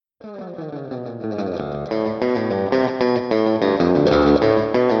Hello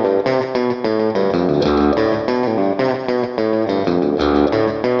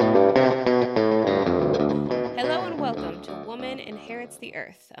and welcome to Woman Inherits the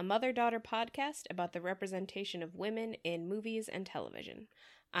Earth, a mother-daughter podcast about the representation of women in movies and television.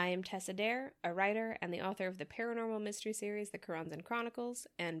 I am Tessa Dare, a writer and the author of the paranormal mystery series The Karanzan Chronicles,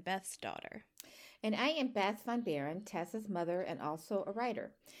 and Beth's daughter. And I am Beth Von Baron, Tessa's mother and also a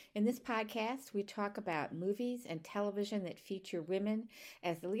writer. In this podcast, we talk about movies and television that feature women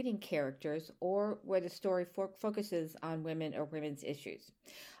as the leading characters or where the story focuses on women or women's issues.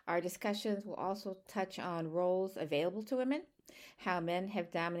 Our discussions will also touch on roles available to women, how men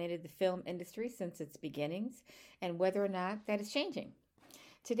have dominated the film industry since its beginnings, and whether or not that is changing.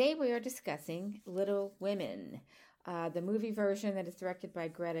 Today we are discussing Little Women. The movie version that is directed by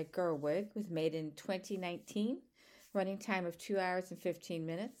Greta Gerwig was made in 2019, running time of 2 hours and 15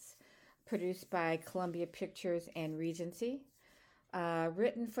 minutes, produced by Columbia Pictures and Regency,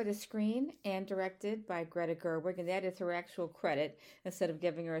 written for the screen and directed by Greta Gerwig, and that is her actual credit. Instead of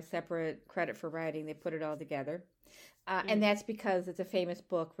giving her a separate credit for writing, they put it all together. And that's because it's a famous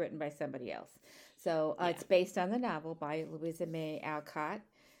book written by somebody else. So It's based on the novel by Louisa May Alcott,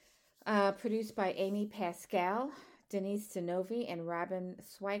 produced by Amy Pascal, Denise Zinovy, and Robin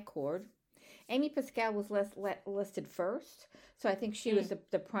Swicord. Amy Pascal was listed first, so I think she was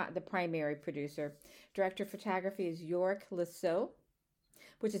the primary producer. Director of photography is Yorick Lisseau,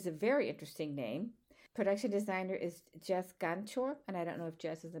 which is a very interesting name. Production designer is Jess Gonchor, and I don't know if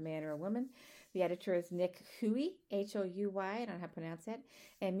Jess is a man or a woman. The editor is Nick Huey, Houy, I don't know how to pronounce that.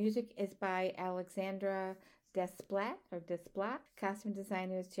 And music is by Alexandra Desplat. Costume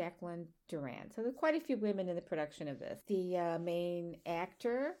designer is Jacqueline Duran. So there are quite a few women in the production of this. The main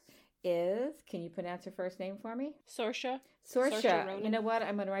actor is, can you pronounce her first name for me? Saoirse You know what?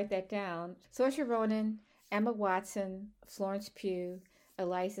 I'm going to write that down. Saoirse Ronan, Emma Watson, Florence Pugh,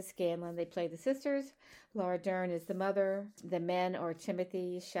 Eliza Scanlon. They play the sisters. Laura Dern is the mother. The men are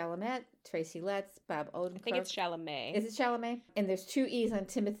Timothy Chalamet, Tracy Letts, Bob Odenkirk. I think it's Chalamet. Is it Chalamet? And there's 2 E's on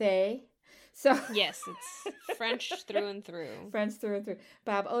Timothy. So yes, it's French through and through. French through and through.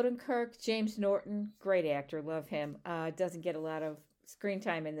 Bob Odenkirk, James Norton, great actor, love him. Doesn't get a lot of screen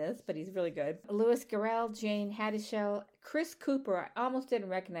time in this, but he's really good. Louis Garrel, Jane Hadishel, Chris Cooper. I almost didn't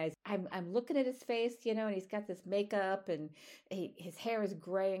recognize. I'm looking at his face, and he's got this makeup, and his hair is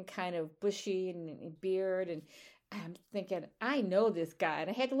gray and kind of bushy, and beard, and I'm thinking, I know this guy, and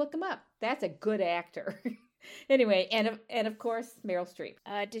I had to look him up. That's a good actor. Anyway, and of course Meryl Streep.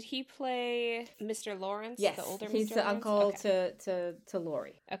 Did he play Mr. Lawrence? Yes, the older he's Mr. the Lawrence? uncle Okay. to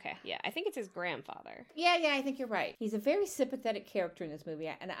Laurie. Okay, yeah, I think it's his grandfather. Yeah, I think you're right. He's a very sympathetic character in this movie,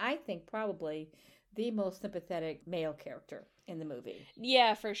 and I think probably the most sympathetic male character in the movie.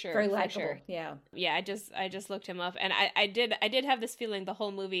 Yeah, for sure. Very likable. Sure. Yeah. Yeah, I just looked him up, and I did have this feeling the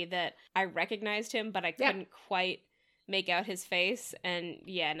whole movie that I recognized him, but I couldn't quite make out his face. And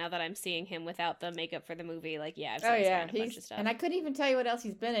yeah, now that I'm seeing him without the makeup for the movie, I've seen a bunch of stuff. And I couldn't even tell you what else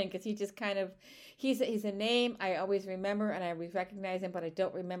he's been in, because he just kind of he's a name I always remember, and I always recognize him, but I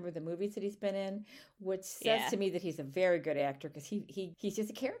don't remember the movies that he's been in, which says to me that he's a very good actor, because he's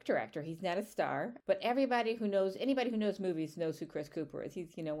just a character actor. He's not a star, but anybody who knows movies knows who Chris Cooper is. He's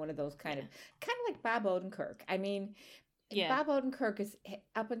one of those kind of like Bob Odenkirk. I mean, Bob Odenkirk is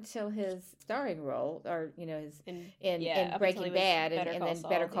up until his starring role, or his in Breaking Bad and then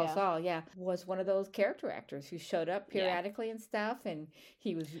Better Call Saul, was one of those character actors who showed up periodically and stuff, and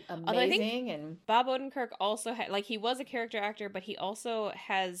he was amazing. Although I think Bob Odenkirk also had, he was a character actor, but he also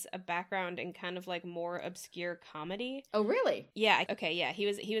has a background in kind of more obscure comedy. Oh, really? Yeah. Okay. Yeah. He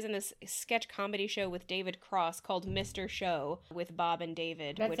was in this sketch comedy show with David Cross called Mr. Show with Bob and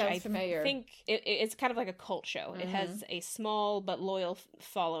David, which I think it's kind of like a cult show. Mm-hmm. It has a small but loyal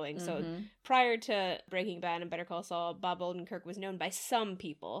following. So prior to Breaking Bad and Better Call Saul, Bob Odenkirk was known by some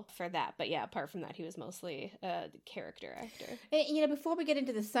people for that. But yeah, apart from that, he was mostly a character actor. And, before we get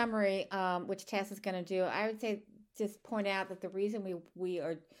into the summary, which Tess is going to do, I would say just point out that the reason we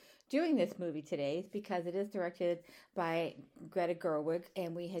are doing this movie today is because it is directed by Greta Gerwig,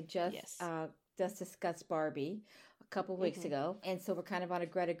 and we had just discussed Barbie a couple of weeks ago, and so we're kind of on a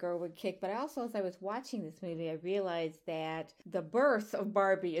Greta Gerwig kick. But I also, as I was watching this movie, I realized that the birth of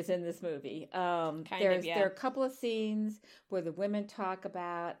Barbie is in this movie. There are a couple of scenes where the women talk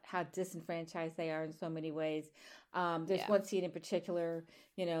about how disenfranchised they are in so many ways. There's one scene in particular,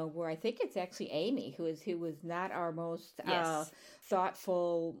 where I think it's actually Amy who was not our most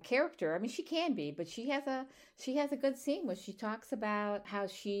thoughtful character. I mean, she can be, but she has a good scene where she talks about how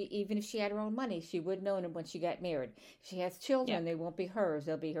even if she had her own money, she would know when she got married. If she has children, they won't be hers;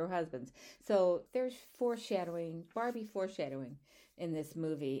 they'll be her husband's. So there's Barbie foreshadowing in this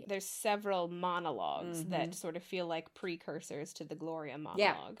movie. There's several monologues that sort of feel like precursors to the Gloria monologue.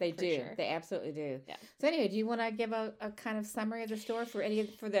 Yeah, they do. Sure. They absolutely do. Yeah. So anyway, do you want to give a kind of summary of the story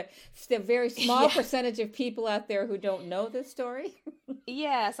for the very small percentage of people out there who don't know this story?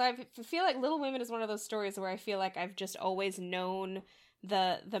 Yeah, so I feel like Little Women is one of those stories where I feel like I've just always known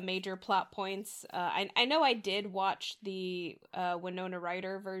the major plot points. I know I did watch the Winona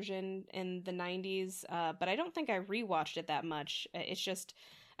Ryder version in the 90s, but I don't think I rewatched it that much. It's just,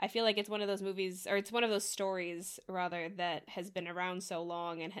 I feel like it's one of those movies, or it's one of those stories, rather, that has been around so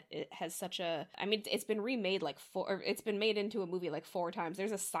long and it has such a, I mean, it's been remade it's been made into a movie like 4 times.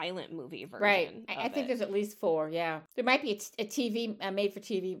 There's a silent movie version. Right. I think there's at least 4, yeah. There might be a TV,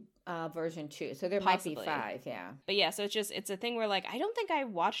 made-for-TV version too, so there Possibly. might be 5, yeah. But yeah, so it's a thing where, like, I don't think I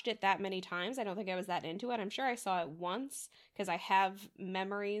watched it that many times. I don't think I was that into it. I'm sure I saw it once because I have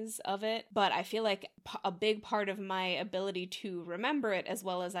memories of it, but I feel like a big part of my ability to remember it as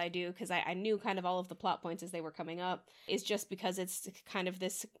well as I do, because I knew kind of all of the plot points as they were coming up, is just because it's kind of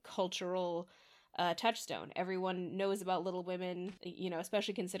this cultural touchstone. Everyone knows about Little Women,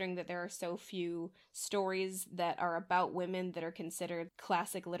 especially considering that there are so few stories that are about women that are considered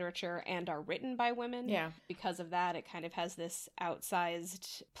classic literature and are written by women. Yeah. Because of that, it kind of has this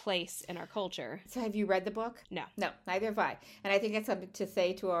outsized place in our culture. So have you read the book? No. No, neither have I. And I think that's something to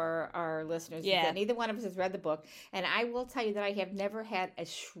say to our listeners. Yeah. Is that neither one of us has read the book. And I will tell you that I have never had a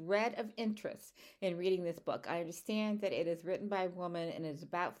shred of interest in reading this book. I understand that it is written by a woman and it is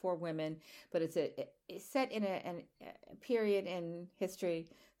about 4 women, but it's set in a period in history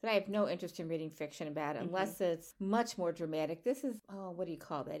that I have no interest in reading fiction about unless it's much more dramatic. This is, what do you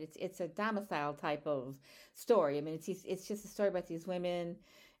call that? It's a domicile type of story. I mean, it's just a story about these women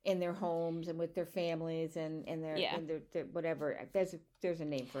in their homes and with their families and their whatever. There's a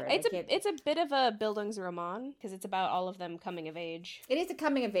name for it. It's a bit of a Bildungsroman because it's about all of them coming of age. It is a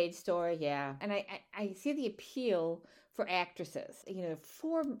coming of age story, yeah. And I see the appeal for actresses,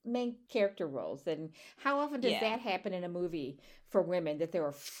 4 main character roles. And how often does that happen in a movie for women, that there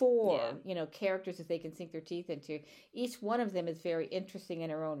are 4, characters that they can sink their teeth into? Each one of them is very interesting in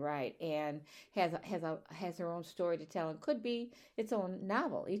her own right and has her own story to tell and could be its own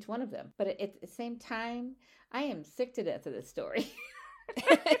novel, each one of them. But at the same time, I am sick to death of this story.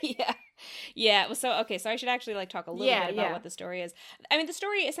 Yeah. So I should actually talk a little bit about what the story is. I mean, the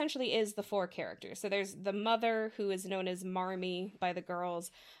story essentially is the 4 characters. So there's the mother, who is known as Marmee by the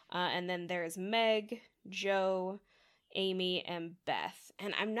girls, and then there's Meg, Jo, Amy, and Beth.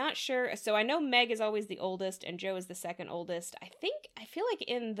 And I'm not sure. So I know Meg is always the oldest and Jo is the second oldest. I feel like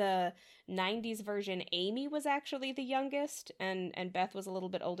in the 90s version, Amy was actually the youngest and Beth was a little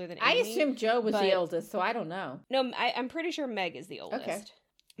bit older than Amy. I assumed Jo was the oldest, so I don't know. No, I'm pretty sure Meg is the oldest. Okay.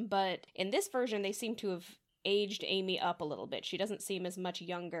 But in this version, they seem to have aged Amy up a little bit. She doesn't seem as much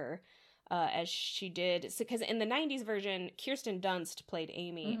younger as she did. Because in the 90s version, Kirsten Dunst played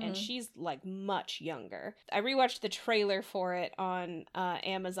Amy, and she's much younger. I rewatched the trailer for it on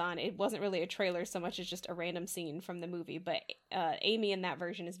Amazon. It wasn't really a trailer so much as just a random scene from the movie, but Amy in that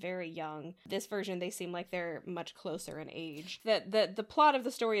version is very young. This version, they seem like they're much closer in age. The plot of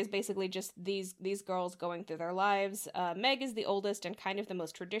the story is basically just these girls going through their lives. Meg is the oldest and kind of the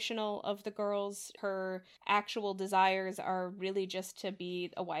most traditional of the girls. Her actual desires are really just to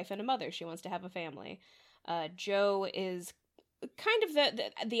be a wife and a mother. She wants to have a family. Jo is kind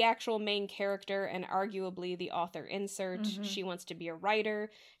of the actual main character and arguably the author insert. She wants to be a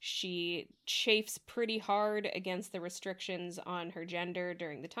writer. She chafes pretty hard against the restrictions on her gender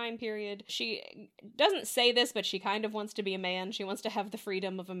during the time period. She doesn't say this, but she kind of wants to be a man. She wants to have the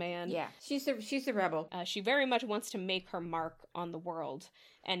freedom of a man. Yeah, she's a rebel. She very much wants to make her mark on the world,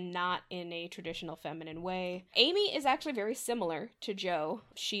 and not in a traditional feminine way. Amy is actually very similar to Jo.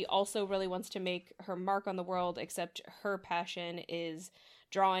 She also really wants to make her mark on the world, except her passion is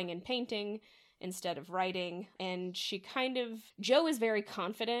drawing and painting instead of writing. And Jo is very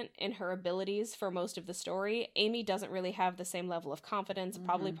confident in her abilities for most of the story. Amy doesn't really have the same level of confidence,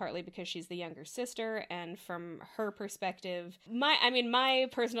 probably partly because she's the younger sister, and from her perspective, my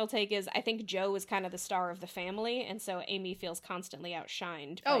personal take is I think Jo is kind of the star of the family, and so Amy feels constantly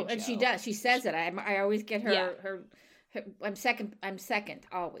outshined by and Jo. she does. She says it. I always get her I'm second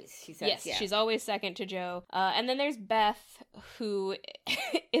always, she says. Yes, yeah. she's always second to Jo. And then there's Beth, who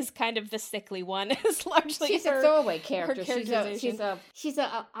is kind of the sickly one. It's largely she's her, a throwaway character. Her She's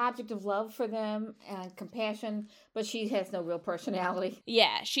a object of love for them and compassion, but she has no real personality.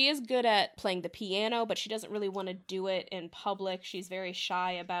 Yeah, she is good at playing the piano, but she doesn't really want to do it in public. She's very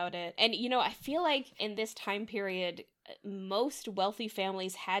shy about it. And, you know, I feel like in this time period, most wealthy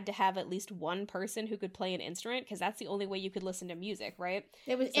families had to have at least one person who could play an instrument, because that's the only way you could listen to music, right?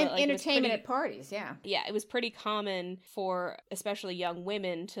 It was entertainment at parties, yeah. Yeah, it was pretty common for especially young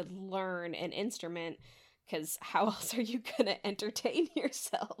women to learn an instrument, because how else are you going to entertain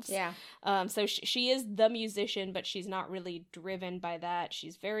yourselves? Yeah. So she is the musician, but she's not really driven by that.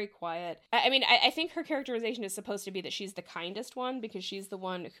 She's very quiet. I mean, I think her characterization is supposed to be that she's the kindest one, because she's the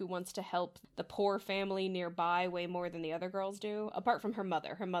one who wants to help the poor family nearby way more than the other girls do, apart from her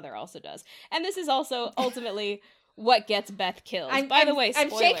mother. Her mother also does. And this is also ultimately what gets Beth killed. By the way,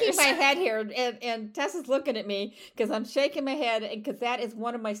 spoilers. I'm shaking my head here, and Tessa's looking at me because I'm shaking my head, and because that is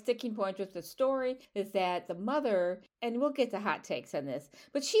one of my sticking points with the story, is that the mother, and we'll get to hot takes on this,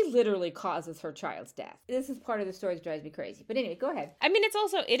 but she literally causes her child's death. This is part of the story that drives me crazy. But anyway, go ahead. I mean,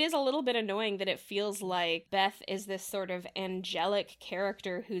 it is a little bit annoying that it feels like Beth is this sort of angelic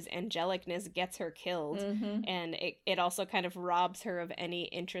character whose angelicness gets her killed, and it also kind of robs her of any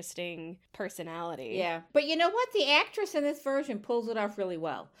interesting personality. Yeah. But you know what? The actress in this version pulls it off really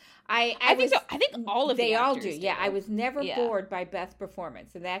well. I think so. I think all of they the all actors do. Yeah, I was never bored by Beth's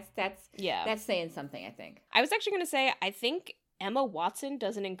performance, and that's saying something, I think. I was actually going to say, I think Emma Watson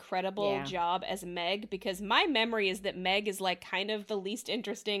does an incredible job as Meg, because my memory is that Meg is like kind of the least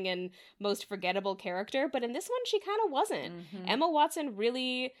interesting and most forgettable character, but in this one she kind of wasn't. Emma Watson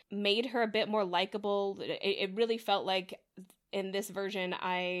really made her a bit more likable. It really felt like in this version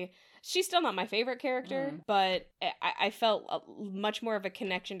she's still not my favorite character, but I felt much more of a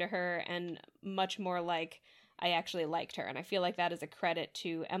connection to her, and much more like I actually liked her. And I feel like that is a credit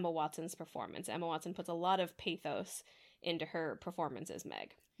to Emma Watson's performance. Emma Watson puts a lot of pathos into her performance as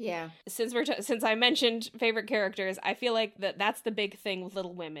Meg. Yeah. Since I mentioned favorite characters, I feel like that's the big thing with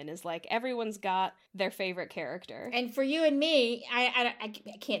Little Women, is like everyone's got their favorite character. And for you and me, I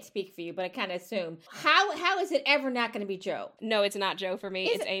can't speak for you, but I kind of assume, how is it ever not going to be Jo? No, it's not Jo for me.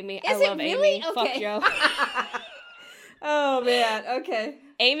 It's Amy. I love really? Amy. Okay. Fuck Jo. Oh man, okay.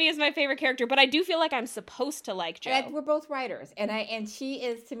 Amy is my favorite character, but I do feel like I'm supposed to like Jo. We're both writers, and she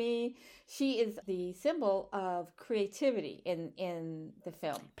is, to me, she is the symbol of creativity in the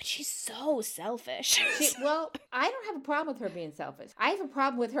film. But she's so selfish. Well, I don't have a problem with her being selfish. I have a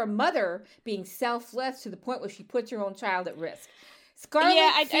problem with her mother being selfless to the point where she puts her own child at risk.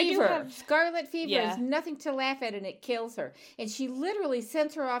 Scarlet fever. Scarlet fever is nothing to laugh at, and it kills her. And she literally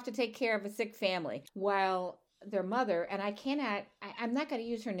sends her off to take care of a sick family, while their mother, and I'm not going to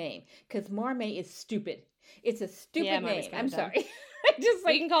use her name, because Marmee is stupid. It's a stupid name. I'm sorry. You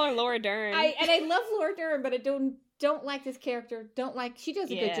can call her Laura Dern. I love Laura Dern, but I don't like this character. She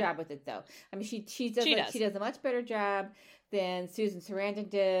does a good job with it, though. I mean, she does a much better job than Susan Sarandon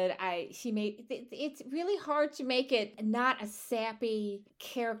did. It's really hard to make it not a sappy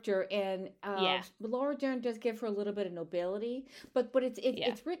character, and Laura Dern does give her a little bit of nobility, but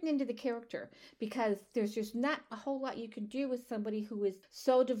it's written into the character, because there's just not a whole lot you can do with somebody who is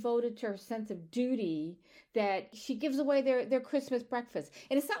so devoted to her sense of duty that she gives away their Christmas breakfast.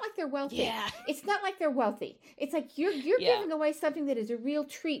 And it's not like they're wealthy. Yeah. It's not like they're wealthy. It's like you're giving away something that is a real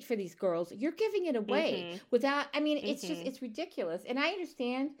treat for these girls. You're giving it away without, it's just, it's ridiculous. And I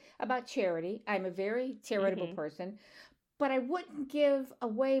understand about charity. I'm a very charitable person, but I wouldn't give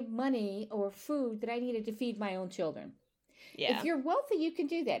away money or food that I needed to feed my own children. Yeah. If you're wealthy, you can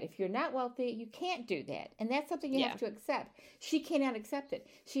do that. If you're not wealthy, you can't do that. And that's something you have to accept. She cannot accept it.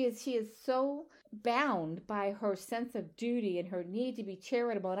 She is so bound by her sense of duty and her need to be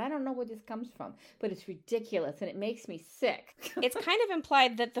charitable. And I don't know where this comes from, but it's ridiculous, and it makes me sick. It's kind of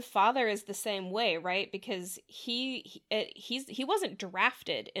implied that the father is the same way, right? Because he wasn't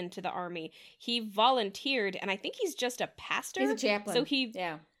drafted into the army. He volunteered, and I think he's just a pastor. He's a chaplain. So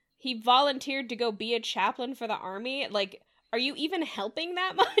he volunteered to go be a chaplain for the army. Like, are you even helping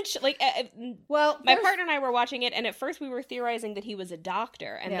that much? Like, well, my partner and I were watching it, and at first we were theorizing that he was a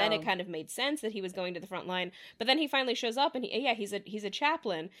doctor, and then it kind of made sense that he was going to the front line. But then he finally shows up, and he's a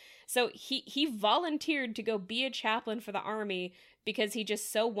chaplain. So he volunteered to go be a chaplain for the army because he just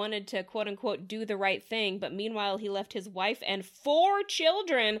so wanted to, quote unquote, do the right thing. But meanwhile, he left his wife and 4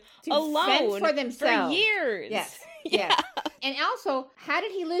 children alone for themselves for years. Yes. Yes. And also, how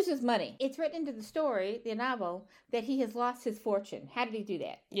did he lose his money? It's written into the story, the novel, that he has lost his fortune. How did he do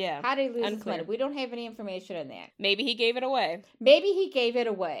that? Yeah. How did he lose his Unclear. money? We don't have any information on that. Maybe he gave it away. Maybe he gave it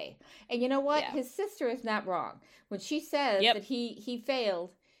away. And you know what? Yeah. His sister is not wrong. When she says Yep. that he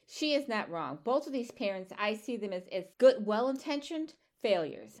failed, she is not wrong. Both of these parents, I see them as good, well-intentioned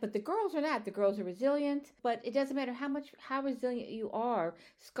failures. But the girls are not. The girls are resilient, but it doesn't matter how resilient you are.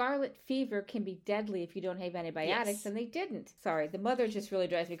 Scarlet fever can be deadly if you don't have antibiotics, Yes. and they didn't. Sorry, the mother just really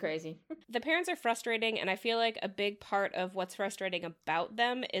drives me crazy. The parents are frustrating, and I feel like a big part of what's frustrating about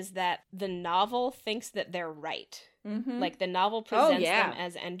them is that the novel thinks that they're right. Mm-hmm. Like, the novel presents yeah. them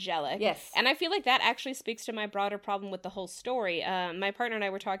as angelic. Yes. And I feel like that actually speaks to my broader problem with the whole story. My partner and I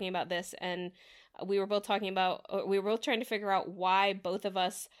were talking about this, and we were both trying to figure out why both of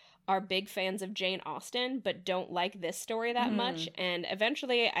us are big fans of Jane Austen, but don't like this story that much. And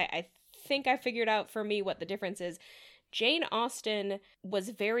eventually, I think I figured out for me what the difference is. Jane Austen was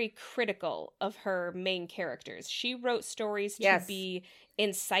very critical of her main characters. She wrote stories to be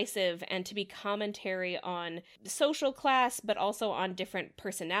incisive and to be commentary on social class, but also on different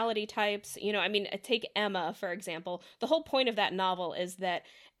personality types. You know, I mean, take Emma, for example. The whole point of that novel is that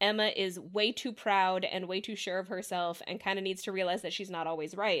Emma is way too proud and way too sure of herself and kind of needs to realize that she's not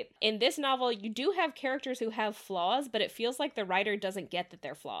always right. In this novel, you do have characters who have flaws, but it feels like the writer doesn't get that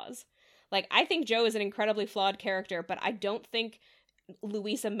they're flaws. Like, I think Jo is an incredibly flawed character, but I don't think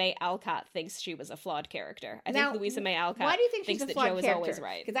Louisa May Alcott thinks she was a flawed character. I think Louisa May Alcott why do you think thinks she's a that flawed Jo character? is always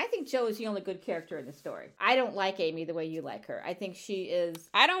right. Because I think Jo is the only good character in the story. I don't like Amy the way you like her. I think she is...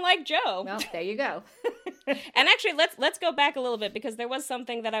 I don't like Jo. Well, there you go. And actually, let's go back a little bit, because there was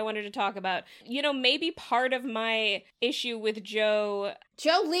something that I wanted to talk about. You know, maybe part of my issue with Jo...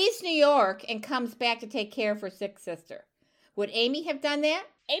 Jo leaves New York and comes back to take care of her sick sister. Would Amy have done that?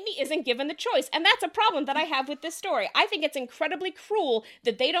 Amy isn't given the choice, and that's a problem that I have with this story. I think it's incredibly cruel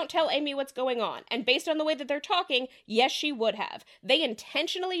that they don't tell Amy what's going on, and based on the way that they're talking, yes, she would have. They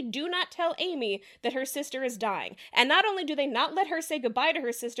intentionally do not tell Amy that her sister is dying, and not only do they not let her say goodbye to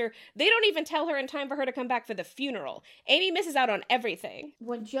her sister, they don't even tell her in time for her to come back for the funeral. Amy misses out on everything.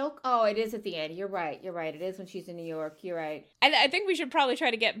 When Jo... Oh, it is at the end. You're right. It is when she's in New York. You're right. I think we should probably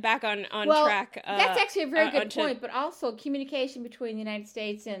try to get back on track. That's actually a very good point, but also communication between the United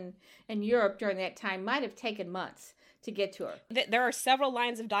States and Europe during that time might have taken months to get to her. There are several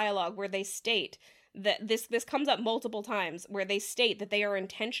lines of dialogue where they state that this comes up multiple times, where they state that they are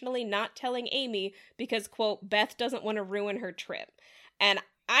intentionally not telling Amy because, quote, Beth doesn't want to ruin her trip. And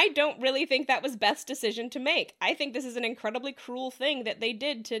I don't really think that was Beth's decision to make. I think this is an incredibly cruel thing that they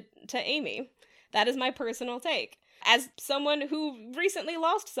did to Amy. That is my personal take. As someone who recently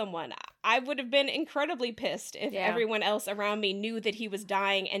lost someone, I would have been incredibly pissed if everyone else around me knew that he was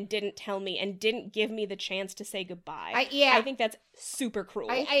dying and didn't tell me and didn't give me the chance to say goodbye. I think that's super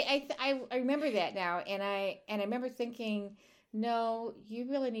cruel. I remember that now, and I remember thinking, no, you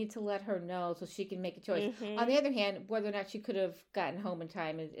really need to let her know so she can make a choice. Mm-hmm. On the other hand, whether or not she could have gotten home in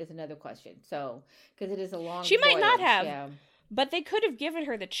time is another question. So, because it is a long She might voyage, not have, but they could have given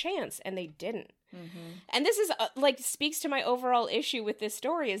her the chance, and they didn't. Mm-hmm. And this is speaks to my overall issue with this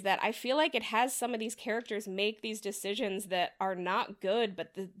story, is that I feel like it has some of these characters make these decisions that are not good,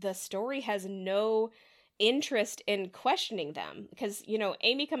 but the story has no interest in questioning them, because, you know,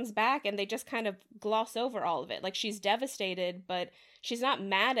 Amy comes back and they just kind of gloss over all of it. Like, she's devastated, but she's not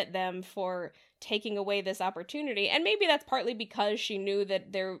mad at them for taking away this opportunity. And maybe that's partly because she knew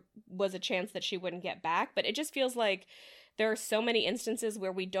that there was a chance that she wouldn't get back, but it just feels like there are so many instances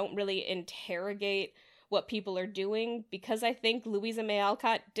where we don't really interrogate what people are doing, because I think Louisa May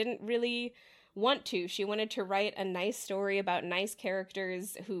Alcott didn't really want to. She wanted to write a nice story about nice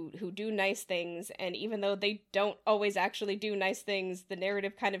characters who do nice things, and even though they don't always actually do nice things, the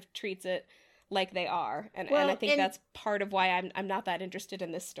narrative kind of treats it like they are. And I think that's part of why I'm not that interested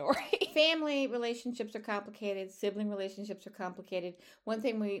in this story. Family relationships are complicated. Sibling relationships are complicated. One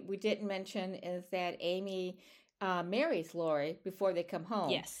thing we didn't mention is that Amy marries Laurie before they come home.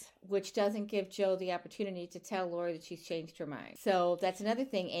 Yes. Which doesn't give Jo the opportunity to tell Laurie that she's changed her mind. So that's another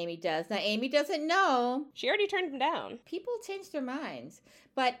thing Amy does. Now, Amy doesn't know. She already turned him down. People change their minds.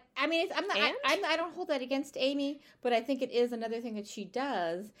 But, I mean, I don't hold that against Amy, but I think it is another thing that she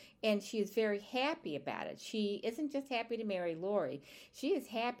does, and she is very happy about it. She isn't just happy to marry Laurie. She is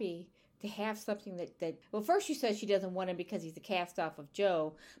happy to have something that well, first she says she doesn't want him because he's a cast off of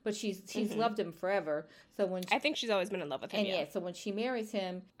Joe, but she's loved him forever. So when I think she's always been in love with him. And so when she marries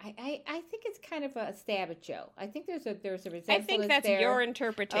him, I think it's kind of a stab at Joe. I think there's a resentment. I think that's there. Your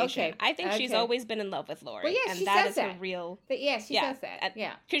interpretation. Okay. I think she's always been in love with Laurie. Well, yeah, and she that says is that. her real. But she says that.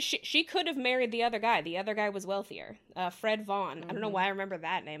 Yeah, because she could have married the other guy. The other guy was wealthier. Fred Vaughn. I don't know why I remember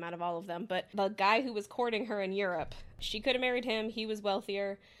that name out of all of them, but the guy who was courting her in Europe. She could have married him. He was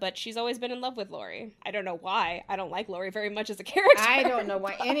wealthier, but she's always been in love with Laurie. I don't know why. I don't like Laurie very much as a character. I don't know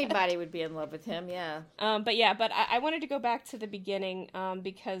why anybody would be in love with him. Yeah. But I wanted to go back to the beginning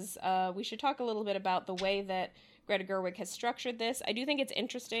because we should talk a little bit about the way that Greta Gerwig has structured this. I do think it's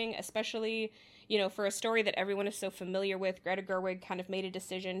interesting, especially, for a story that everyone is so familiar with. Greta Gerwig kind of made a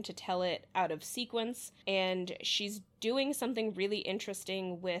decision to tell it out of sequence, and she's doing something really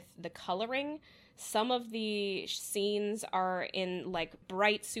interesting with the coloring. Some of the scenes are in like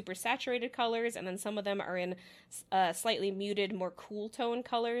bright, super saturated colors, and then some of them are in slightly muted, more cool tone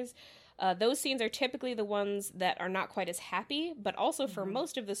colors. Those scenes are typically the ones that are not quite as happy, but also for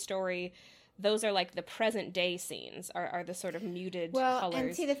most of the story, those are like the present day scenes are the sort of muted colors.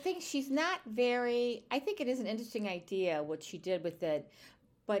 And see, the thing, she's not very, I think it is an interesting idea what she did with it,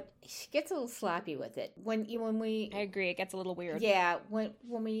 but she gets a little sloppy with it. When we I agree, it gets a little weird. Yeah, when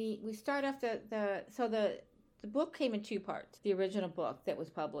we start off the book came in 2 parts. The original book that was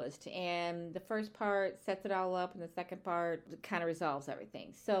published, and the first part sets it all up, and the second part kind of resolves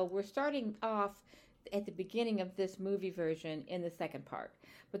everything. So we're starting off at the beginning of this movie version in the second part,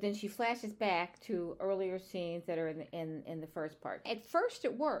 but then she flashes back to earlier scenes that are in the first part. At first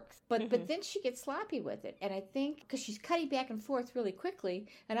it works, but then she gets sloppy with it, and I think because she's cutting back and forth really quickly,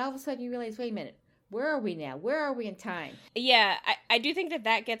 and all of a sudden you realize, wait a minute, where are we now? Where are we in time? Yeah, I do think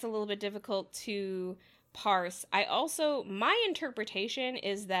that gets a little bit difficult to parse. My interpretation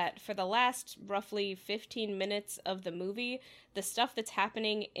is that for the last roughly 15 minutes of the movie, the stuff that's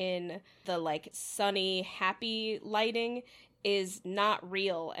happening in the like sunny, happy lighting is not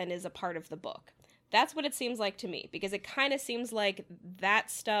real and is a part of the book. That's what it seems like to me, because it kind of seems like that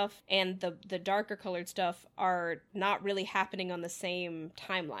stuff and the darker colored stuff are not really happening on the same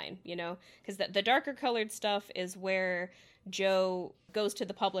timeline, because the darker colored stuff is where Jo goes to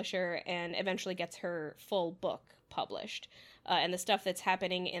the publisher and eventually gets her full book published. And the stuff that's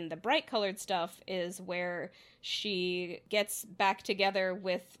happening in the bright colored stuff is where she gets back together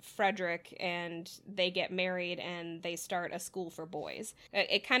with Frederick and they get married and they start a school for boys.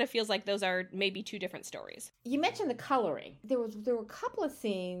 It kind of feels like those are maybe 2 different stories. You mentioned the coloring. There were a couple of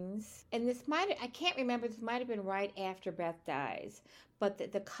scenes, and I can't remember, this might have been right after Beth dies, but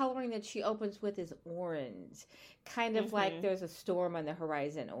the coloring that she opens with is orange, kind of like there's a storm on the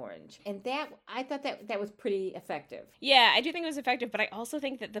horizon orange. And I thought that was pretty effective. Yeah, I do think it was effective, but I also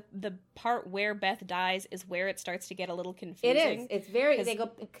think that the part where Beth dies is where it starts to get a little confusing. It is. It's very,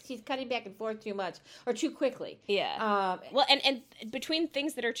 she's cutting back and forth too much, or too quickly. Yeah. Well, and between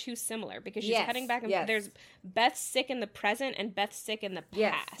things that are too similar, because she's cutting back and there's Beth's sick in the present and Beth's sick in the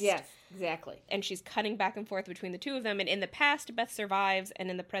past. Yes, exactly. And she's cutting back and forth between the 2 of them, and in the past, Beth survives,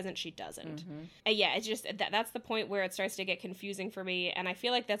 and in the present, she doesn't. It's just, that's the point where it starts to get confusing for me, and I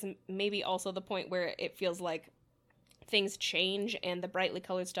feel like that's maybe also the point where it feels like things change and the brightly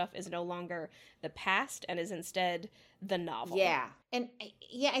colored stuff is no longer the past and is instead the novel. Yeah. And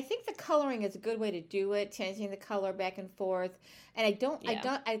I think the coloring is a good way to do it, changing the color back and forth. And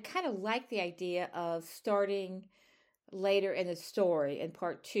I kind of like the idea of starting later in the story in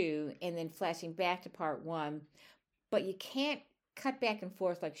part 2 and then flashing back to part 1, but you can't cut back and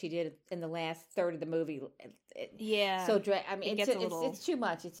forth like she did in the last third of the movie. So it's too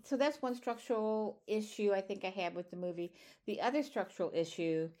much. So that's one structural issue I think I have with the movie. The other structural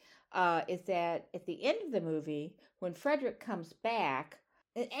issue is that at the end of the movie, when Frederick comes back,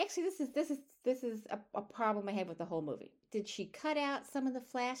 and actually this is a problem I have with the whole movie. Did she cut out some of the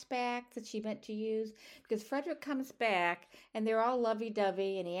flashbacks that she meant to use? Because Frederick comes back and they're all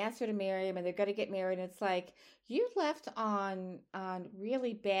lovey-dovey and he asks her to marry him and they're going to get married, and it's like, you left on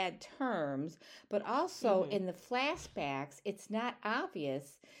really bad terms, but also in the flashbacks, it's not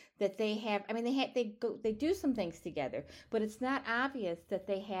obvious that they have, they do some things together, but it's not obvious that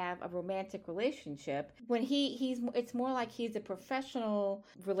they have a romantic relationship. When it's more like he's a professional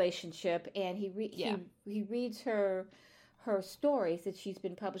relationship, and he reads her stories that she's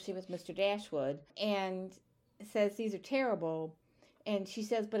been publishing with Mr. Dashwood and says these are terrible. And she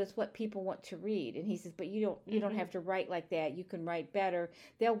says, but it's what people want to read. And he says, but you don't have to write like that. You can write better.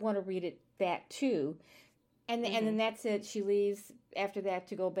 They'll want to read that too. And then that's it. She leaves after that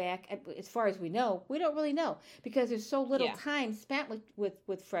to go back. As far as we know, we don't really know, because there's so little time spent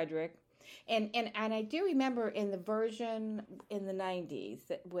with Frederick. And I do remember in the version in the 90s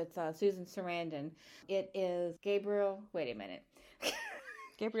with Susan Sarandon, it is Gabriel. Wait a minute.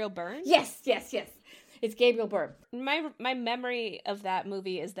 Gabriel Byrne? Yes. It's Gabriel Byrne. My memory of that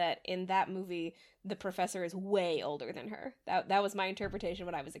movie is that in that movie, the professor is way older than her. That was my interpretation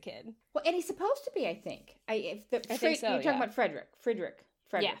when I was a kid. Well, and he's supposed to be, I think. I think so. You're talking about Frederick.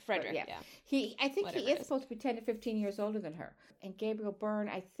 Yeah, Frederick. Yeah. I think Whatever he is supposed to be 10 to 15 years older than her. And Gabriel Byrne,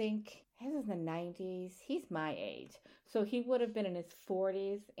 I think, is in the 90s. He's my age, so he would have been in his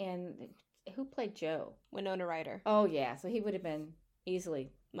 40s. And who played Joe? Winona Ryder. Oh yeah, so he would have been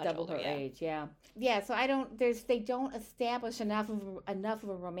easily Much double older, her yeah. age. Yeah. So they don't establish enough of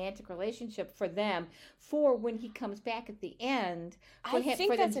a romantic relationship for them for when he comes back at the end. I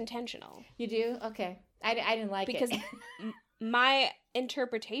think that's intentional. You do? Okay. I didn't like because it. my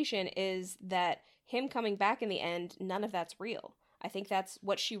interpretation is that him coming back in the end, none of that's real. I think that's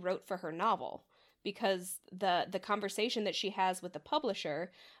what she wrote for her novel. Because the conversation that she has with the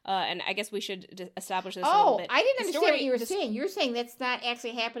publisher, and I guess we should establish this a little bit. I didn't understand what you were saying. You're saying that's not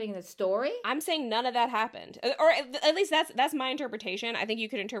actually happening in the story? I'm saying none of that happened. Or at least that's my interpretation. I think you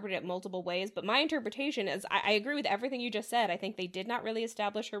could interpret it multiple ways, but my interpretation is I agree with everything you just said. I think they did not really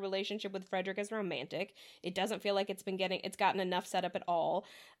establish her relationship with Frederick as romantic. It doesn't feel like it's gotten enough set up at all.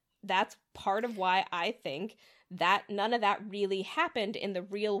 That's part of why I think that none of that really happened in the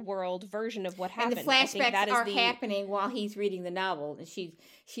real world version of what happened. And the flashbacks are happening while he's reading the novel, and she's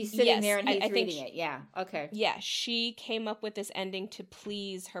sitting there and he's reading it. Yeah, okay. Yeah, she came up with this ending to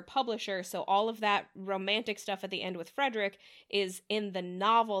please her publisher, so all of that romantic stuff at the end with Frederick is in the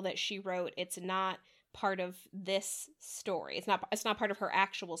novel that she wrote. It's not part of this story. It's not part of her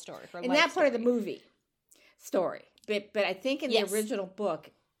actual story. And not part of the movie story. But I think in the original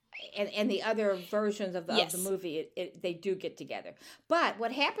book, and the other versions of the movie, they do get together. But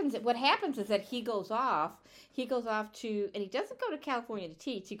what happens is that he goes off to, and he doesn't go to California to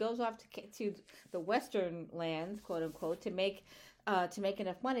teach. He goes off to the Western lands, quote unquote, to make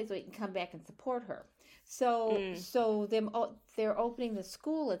enough money so he can come back and support her. So they're opening the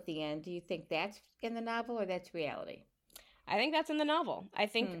school at the end. Do you think that's in the novel or that's reality? I think that's in the novel. I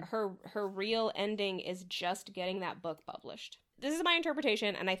think her real ending is just getting that book published. This is my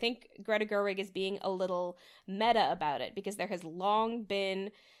interpretation, and I think Greta Gerwig is being a little meta about it because there has long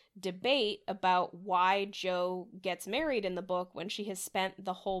been debate about why Jo gets married in the book when she has spent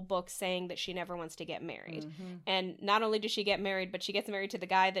the whole book saying that she never wants to get married. Mm-hmm. And not only does she get married, but she gets married to the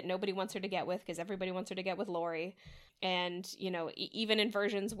guy that nobody wants her to get with because everybody wants her to get with Laurie. And, even in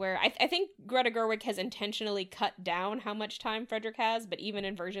versions where I think Greta Gerwig has intentionally cut down how much time Frederick has, but even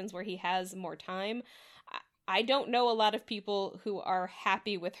in versions where he has more time, I don't know a lot of people who are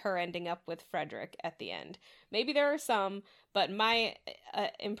happy with her ending up with Frederick at the end. Maybe there are some, but my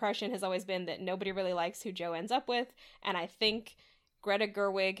impression has always been that nobody really likes who Jo ends up with, and I think Greta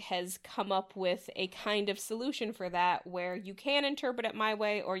Gerwig has come up with a kind of solution for that where you can interpret it my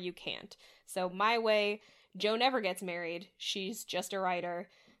way or you can't. So my way, Jo never gets married. She's just a writer,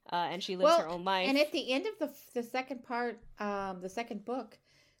 and she lives her own life. And at the end of the second part, the second book,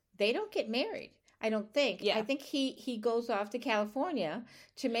 they don't get married. I don't think. Yeah. I think he goes off to California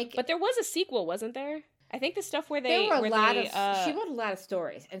to make. But there was a sequel, wasn't there? I think the stuff where they. There were she wrote a lot of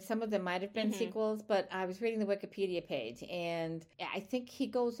stories, and some of them might have been sequels. But I was reading the Wikipedia page, and I think he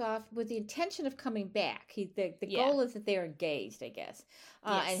goes off with the intention of coming back. The goal is that they're engaged, I guess,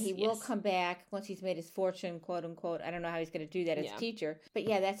 and he will come back once he's made his fortune, quote unquote. I don't know how he's going to do that as a teacher, but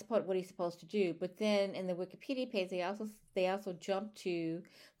that's what he's supposed to do. But then in the Wikipedia page, they also jump to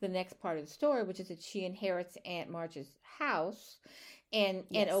the next part of the story, which is that she inherits Aunt March's house. And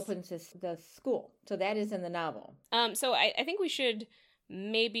opens the school. So that is in the novel. So I think we should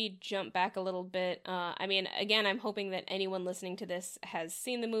maybe jump back a little bit. I mean, again, I'm hoping that anyone listening to this has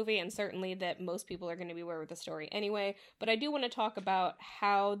seen the movie, and certainly that most people are going to be aware of the story anyway. But I do want to talk about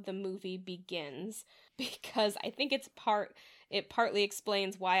how the movie begins, because I think it partly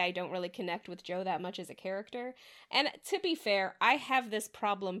explains why I don't really connect with Jo that much as a character. And to be fair, I have this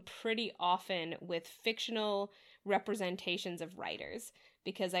problem pretty often with fictional representations of writers,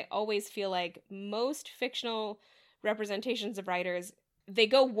 because I always feel like most fictional representations of writers, they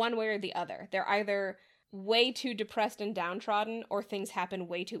go one way or the other. They're either way too depressed and downtrodden, or things happen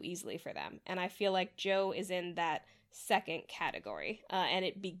way too easily for them. And I feel like Jo is in that second category. And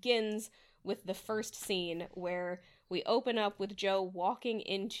it begins with the first scene where we open up with Jo walking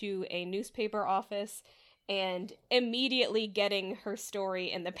into a newspaper office and immediately getting her story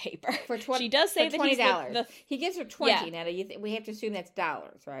in the paper. For she does say that $20. He gives her $20. Now, we have to assume that's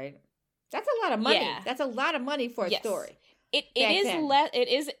dollars, right? That's a lot of money. Yeah. That's a lot of money for a story. It back is then. less. It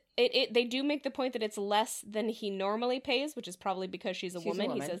is. They do make the point that it's less than he normally pays, which is probably because she's a woman.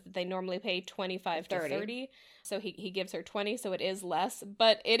 He says that they normally pay 25 to 30. So he gives her 20, so it is less,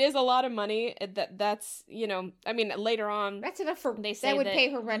 but it is a lot of money. That's, you know, I mean, later on, that's enough for they say that would pay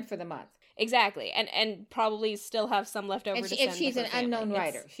her rent for the month. Exactly, and probably still have some left over to send. And she's an unknown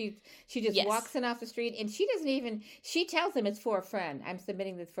writer. She just walks in off the street, and she doesn't even. She tells him it's for a friend. I'm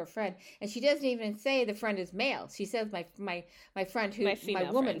submitting this for a friend, and she doesn't even say the friend is male. She says my friend who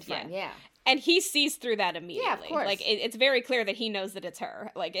my woman friend. Yeah. And he sees through that immediately. Yeah, of course. Like it's very clear that he knows that it's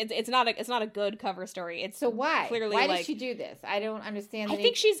her. Like it's not a good cover story. It's so why clearly why did she do this? I don't understand. I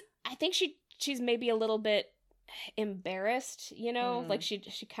think she's maybe a little bit embarrassed. You know, like she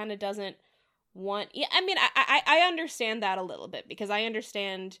kind of doesn't want. Yeah, I mean, I understand that a little bit because I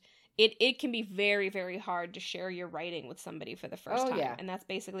understand. It can be very, very hard to share your writing with somebody for the first time. Yeah. And that's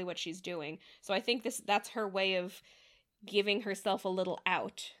basically what she's doing. So I think that's her way of giving herself a little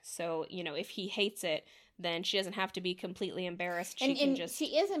out. So, you know, if he hates it, then she doesn't have to be completely embarrassed. She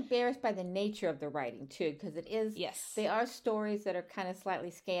is embarrassed by the nature of the writing too, because it is. Yes. They are stories that are kind of slightly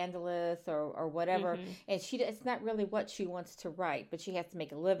scandalous or whatever, and it's not really what she wants to write, but she has to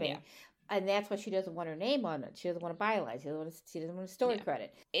make a living. Yeah. And that's why she doesn't want her name on it. She doesn't want to byline. She doesn't want a story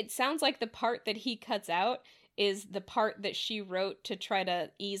credit. It sounds like the part that he cuts out is the part that she wrote to try to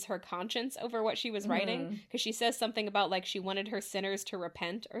ease her conscience over what she was writing. Because she says something about, like, she wanted her sinners to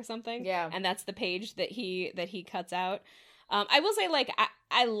repent or something. Yeah. And that's the page that he cuts out. I will say, like,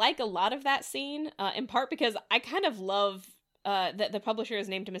 I like a lot of that scene, in part because I kind of love... the publisher is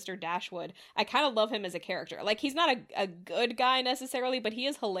named Mr. Dashwood. I kind of love him as a character. Like, he's not a good guy necessarily, but he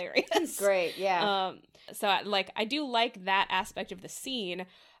is hilarious. He's great, yeah. So, I do like that aspect of the scene.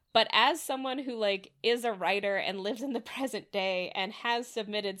 But as someone who, like, is a writer and lives in the present day and has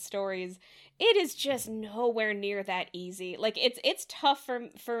submitted stories, it is just nowhere near that easy. Like, it's tough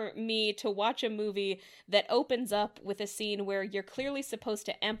for me to watch a movie that opens up with a scene where you're clearly supposed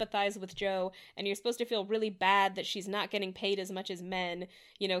to empathize with Jo, and you're supposed to feel really bad that she's not getting paid as much as men,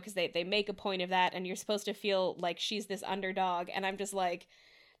 you know, because they make a point of that, and you're supposed to feel like she's this underdog, and I'm just like...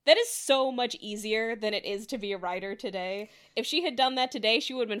 That is so much easier than it is to be a writer today. If she had done that today,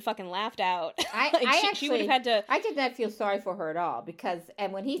 she would have been fucking laughed out. She would have had to... I did not feel sorry for her at all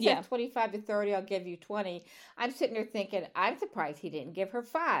and when he said 25 to 30, I'll give you 20, I'm sitting there thinking, I'm surprised he didn't give her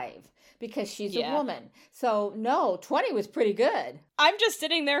 5 because she's a woman. So, no, 20 was pretty good. I'm just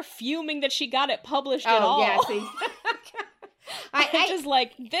sitting there fuming that she got it published at all. Yeah, see. I'm just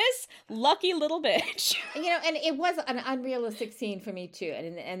like, this lucky little bitch. You know, and it was an unrealistic scene for me too.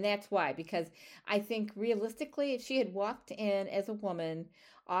 And that's why, because I think realistically, if she had walked in as a woman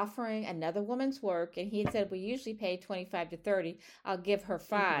offering another woman's work, and he had said, we usually pay 25 to 30, I'll give her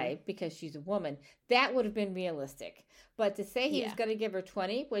 5 because she's a woman, that would have been realistic. But to say he was going to give her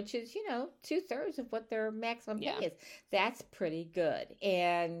 20, which is, you know, 2/3 of what their maximum pay is, that's pretty good.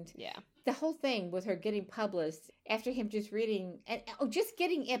 And the whole thing with her getting published after him just reading and just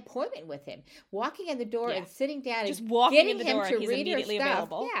getting an appointment with him, walking in the door and sitting down just and walking getting in the him door to and he's read immediately her stuff.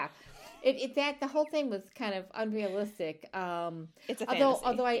 Available. Yeah. The whole thing was kind of unrealistic. It's a fantasy.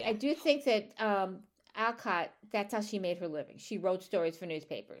 Although I do think that Alcott, that's how she made her living. She wrote stories for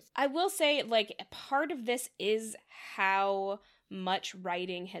newspapers. I will say, like, part of this is how much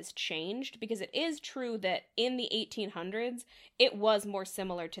writing has changed, because it is true that in the 1800s, it was more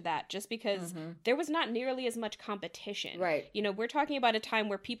similar to that, just because there was not nearly as much competition. Right. You know, we're talking about a time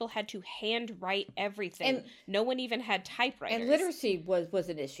where people had to handwrite everything. And no one even had typewriters. And literacy was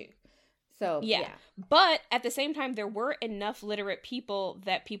an issue. So, yeah. But at the same time, there were enough literate people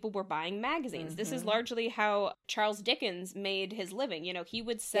that people were buying magazines. This is largely how Charles Dickens made his living. You know, he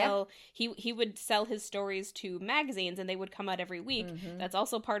would sell he would sell his stories to magazines, and they would come out every week. That's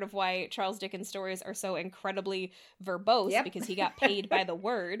also part of why Charles Dickens' stories are so incredibly verbose, because he got paid by the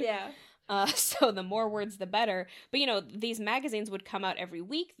word. So the more words, the better. But, you know, these magazines would come out every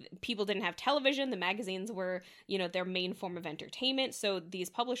week. People didn't have television. The magazines were, you know, their main form of entertainment. So these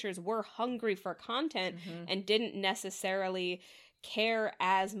publishers were hungry for content and didn't necessarily care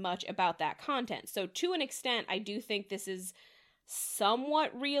as much about that content. So to an extent, I do think this is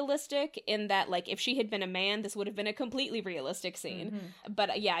somewhat realistic in that, like, if she had been a man, this would have been a completely realistic scene. But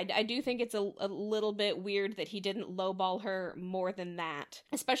I do think it's a little bit weird that he didn't lowball her more than that,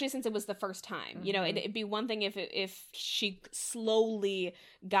 especially since it was the first time. You know, it'd be one thing if she slowly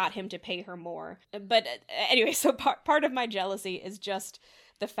got him to pay her more. But anyway, so part of my jealousy is just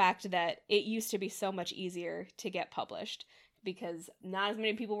the fact that it used to be so much easier to get published. because not as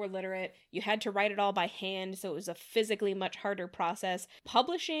many people were literate. You had to write it all by hand, so it was a physically much harder process.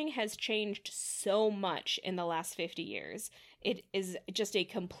 Publishing has changed so much in the last 50 years. It is just a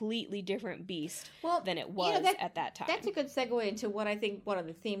completely different beast than it was at that time. That's a good segue into what I think one of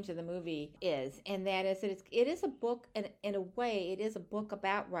the themes of the movie is, and that is that it is a book, and in a way, it is a book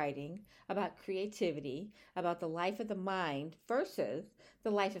about writing, about creativity, about the life of the mind versus the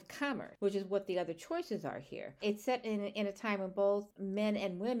life of commerce, which is what the other choices are here. It's set in a time when both men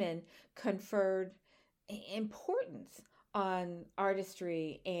and women conferred importance on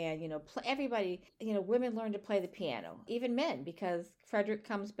artistry, and everybody, women learn to play the piano, even men, because Frederick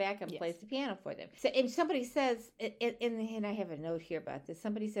comes back and plays the piano for them. So, and somebody says, and I have a note here about this,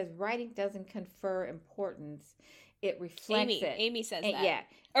 somebody says writing doesn't confer importance, it reflects it. Amy says that. Yeah.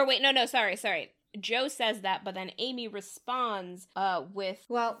 Or wait, no, sorry. Joe says that, but then Amy responds with...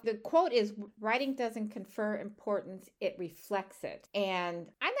 Well, the quote is, writing doesn't confer importance, it reflects it. And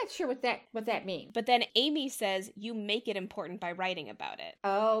I'm not sure what that means. But then Amy says, you make it important by writing about it.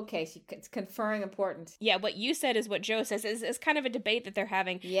 Oh, okay. It's conferring importance. Yeah, what you said is what Joe says is kind of a debate that they're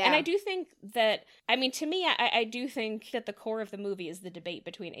having. Yeah. And I do think that, to me, I do think that the core of the movie is the debate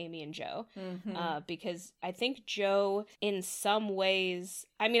between Amy and Joe. Mm-hmm. Because I think Joe, in some ways...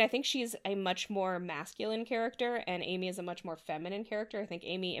 I think she's a much more masculine character, and Amy is a much more feminine character. I think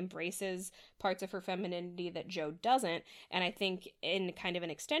Amy embraces parts of her femininity that Joe doesn't, and I think in kind of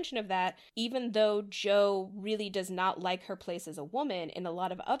an extension of that, even though Joe really does not like her place as a woman, in a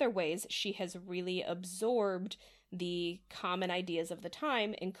lot of other ways, she has really absorbed the common ideas of the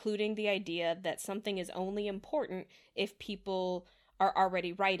time, including the idea that something is only important if people are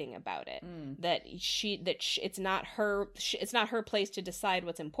already writing about it. That it's not her place to decide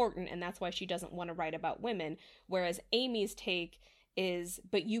what's important, and that's why she doesn't want to write about women. Whereas Amy's take is,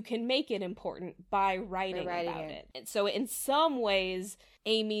 but you can make it important by writing about it. And so in some ways,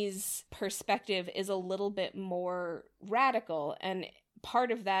 Amy's perspective is a little bit more radical, and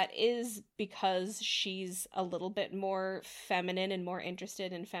part of that is because she's a little bit more feminine and more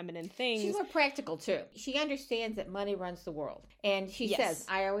interested in feminine things. She's more practical, too. She understands that money runs the world. And she says,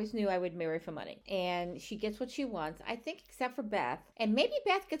 I always knew I would marry for money. And she gets what she wants, I think, except for Beth. And maybe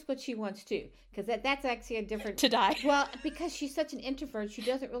Beth gets what she wants, too. Because that's actually a different... To die. Well, because she's such an introvert, she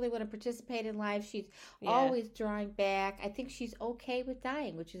doesn't really want to participate in life. She's always drawing back. I think she's okay with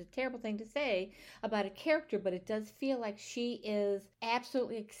dying, which is a terrible thing to say about a character, but it does feel like she is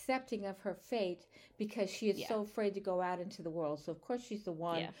absolutely accepting of her fate because she is so afraid to go out into the world. So, of course, she's the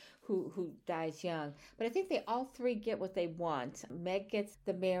one who dies young. But I think they all three get what they want. Meg gets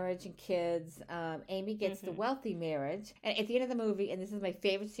the marriage and kids. Amy gets the wealthy marriage. And at the end of the movie, and this is my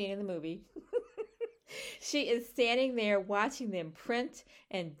favorite scene in the movie, she is standing there watching them print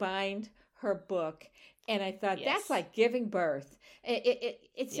and bind her book. And I thought, that's like giving birth.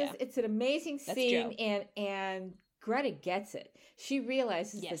 It's just, it's an amazing scene. And Greta gets it. She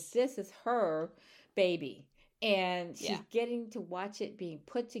realizes that this is her baby. And she's getting to watch it being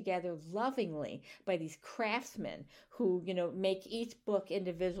put together lovingly by these craftsmen who, make each book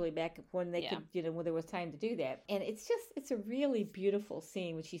individually back when they could, when there was time to do that. And it's a really beautiful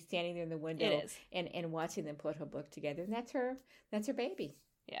scene when she's standing there in the window and watching them put her book together. And that's her Yeah. baby.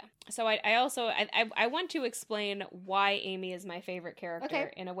 So I want to explain why Amy is my favorite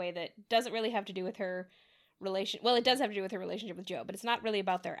character in a way that doesn't really have to do with her it does have to do with her relationship with Joe, but it's not really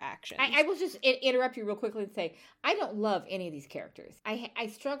about their actions. I will just interrupt you real quickly and say, I don't love any of these characters.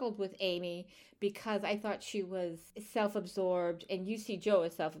 I struggled with Amy because I thought she was self-absorbed, and you see Joe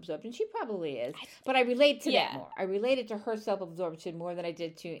as self-absorbed, and she probably is. But I relate to that more. I related to her self-absorption more than I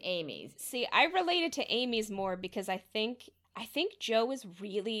did to Amy's. See, I related to Amy's more because I think Joe is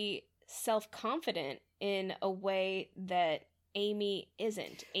really self-confident in a way that Amy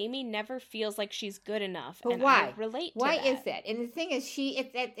isn't. Amy never feels like she's good enough. But and why? I relate to why that. is that? And the thing is,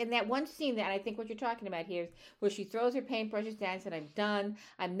 in that one scene that I think what you're talking about here is where she throws her paintbrushes down and said, I'm done.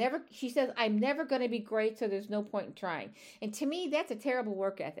 She says, I'm never going to be great, so there's no point in trying. And to me, that's a terrible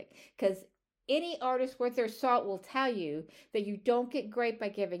work ethic, because any artist worth their salt will tell you that you don't get great by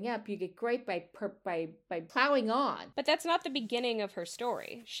giving up. You get great by plowing on. But that's not the beginning of her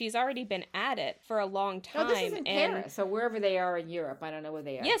story. She's already been at it for a long time. No, this is in Paris, so wherever they are in Europe. I don't know where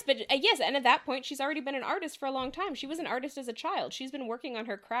they are. Yes, and at that point, she's already been an artist for a long time. She was an artist as a child. She's been working on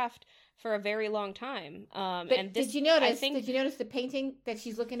her craft for a very long time. Did you notice the painting that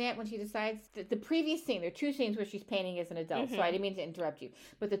she's looking at when she decides? The previous scene, there are two scenes where she's painting as an adult, so I didn't mean to interrupt you.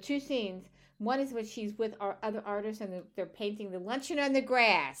 But the two scenes, one is when she's with our other artists and they're painting The Luncheon on the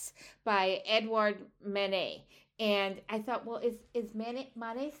Grass by Edouard Manet. And I thought, well, is Manet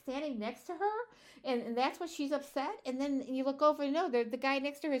standing next to her? And that's what she's upset. And then you look over and no, the guy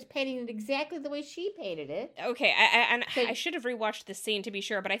next to her is painting it exactly the way she painted it. Okay, I should have rewatched the scene to be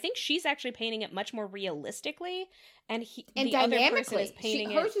sure, but I think she's actually painting it much more realistically, and the other person is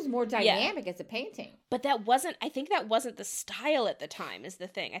painting hers is more dynamic as a painting. But I think that wasn't the style at the time is the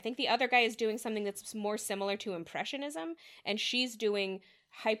thing. I think the other guy is doing something that's more similar to Impressionism, and she's doing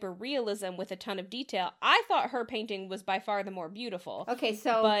hyper-realism with a ton of detail. I thought her painting was by far the more beautiful. Okay,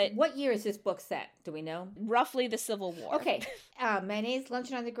 so what year is this book set? Do we know? Roughly the Civil War. Okay, Manet's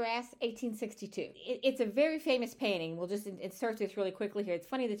Luncheon on the Grass, 1862. It's a very famous painting. We'll just insert this really quickly here. It's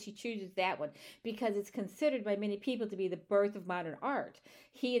funny that she chooses that one because it's considered by many people to be the birth of modern art.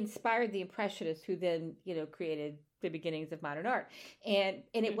 He inspired the Impressionists who then, created the beginnings of modern art. And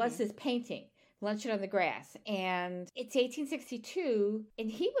it was his painting. Luncheon on the Grass, and it's 1862,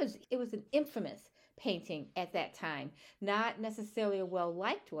 and it was an infamous painting at that time, not necessarily a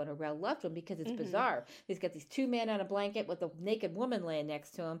well-liked one or well-loved one because it's bizarre. He's got these two men on a blanket with a naked woman laying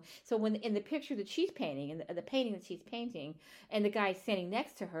next to him. So when in the picture that she's painting, in the painting that she's painting, and the guy's standing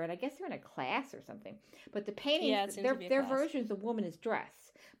next to her, and I guess they're in a class or something, but the painting, their versions, the woman is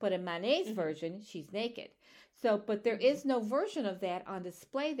dressed, but in Manet's version, she's naked. So, but there is no version of that on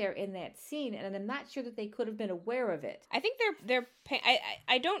display there in that scene, and I'm not sure that they could have been aware of it. I think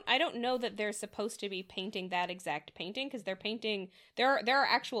I don't know that they're supposed to be painting that exact painting because they're painting. There are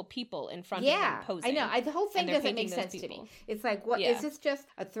actual people in front of them posing. I know. The whole thing doesn't make sense to me. It's like, what is this just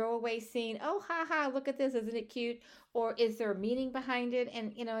a throwaway scene? Oh, ha, look at this! Isn't it cute? Or is there a meaning behind it?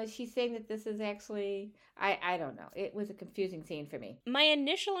 And, is she saying that this is actually... I don't know. It was a confusing scene for me. My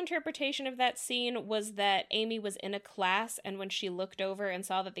initial interpretation of that scene was that Amy was in a class, and when she looked over and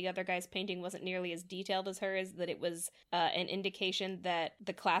saw that the other guy's painting wasn't nearly as detailed as hers, that it was an indication that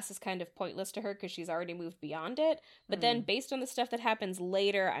the class is kind of pointless to her because she's already moved beyond it. But then, based on the stuff that happens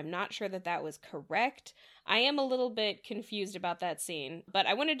later, I'm not sure that that was correct. I am a little bit confused about that scene. But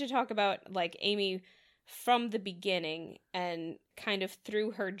I wanted to talk about, Amy from the beginning and kind of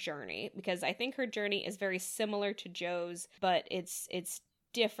through her journey, because I think her journey is very similar to Jo's, but it's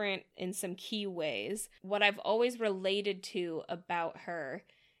different in some key ways. What I've always related to about her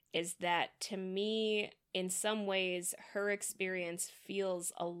is that, to me, in some ways, her experience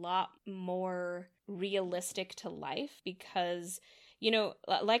feels a lot more realistic to life because,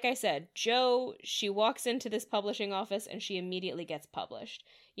 like I said, Jo, she walks into this publishing office and she immediately gets published.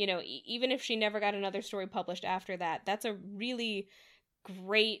 Even if she never got another story published after that, that's a really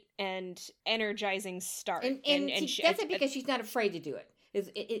great and energizing start. And she does it because she's not afraid to do it. Because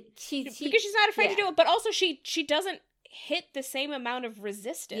she's not afraid to do it, but also she doesn't hit the same amount of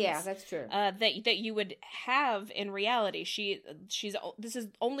resistance. Yeah, that's true. That you would have in reality. This is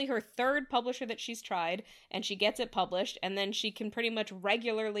only her third publisher that she's tried, and she gets it published, and then she can pretty much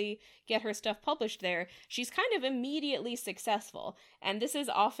regularly get her stuff published there. She's kind of immediately successful, and this is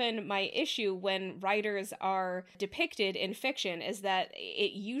often my issue when writers are depicted in fiction, is that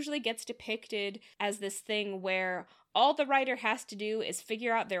it usually gets depicted as this thing where all the writer has to do is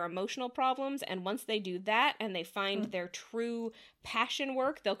figure out their emotional problems, and once they do that and they find their true passion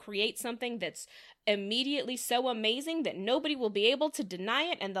work, they'll create something that's immediately so amazing that nobody will be able to deny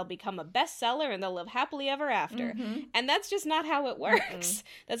it, and they'll become a bestseller and they'll live happily ever after. And that's just not how it works.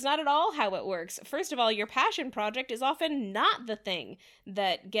 That's not at all how it works. First of all, your passion project is often not the thing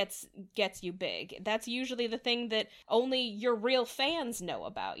that gets you big. That's usually the thing that only your real fans know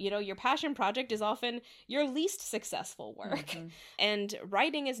about. Your passion project is often your least successful work. And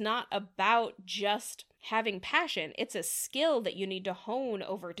writing is not about just having passion. It's a skill that you need to hone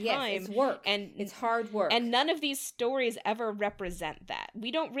over time. Yes, it's work. And it's hard work. And none of these stories ever represent that.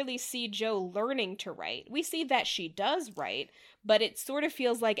 We don't really see Jo learning to write. We see that she does write, but it sort of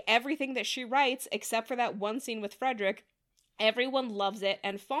feels like everything that she writes, except for that one scene with Frederick, everyone loves it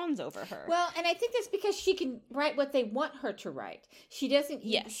and fawns over her. Well, and I think that's because she can write what they want her to write. She doesn't.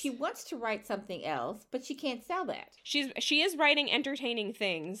 Yes. She wants to write something else, but she can't sell that. She is writing entertaining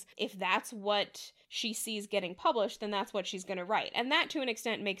things. If that's what she sees getting published, then that's what she's going to write. And that, to an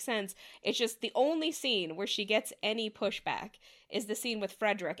extent, makes sense. It's just the only scene where she gets any pushback is the scene with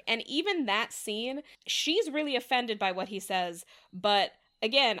Frederick. And even that scene, she's really offended by what he says, but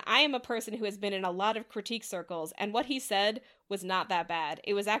again, I am a person who has been in a lot of critique circles, and what he said was not that bad.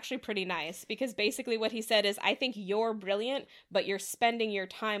 It was actually pretty nice, because basically what he said is, I think you're brilliant, but you're spending your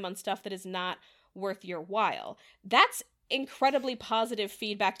time on stuff that is not worth your while. That's incredibly positive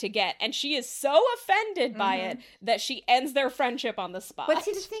feedback to get, and she is so offended by it that she ends their friendship on the spot. But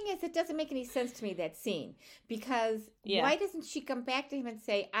see, the thing is, it doesn't make any sense to me, that scene, because why doesn't she come back to him and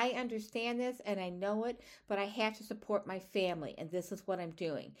say, I understand this and I know it, but I have to support my family and this is what I'm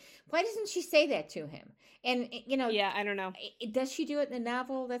doing? Why doesn't she say that to him? And, you know, I don't know. Does she do it in the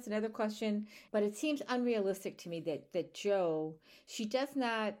novel? That's another question. But it seems unrealistic to me that Jo, she does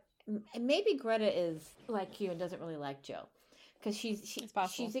not. Maybe Greta is like you and doesn't really like Jo, because she's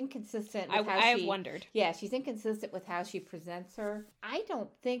inconsistent with how I have wondered. Yeah, she's inconsistent with how she presents her. I don't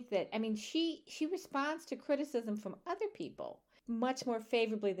think that. I mean, she responds to criticism from other people much more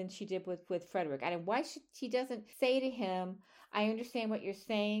favorably than she did with Frederick. I don't know why she doesn't say to him, I understand what you're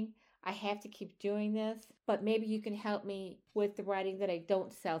saying. I have to keep doing this, but maybe you can help me with the writing that I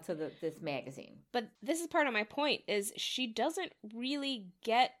don't sell to this magazine. But this is part of my point, is she doesn't really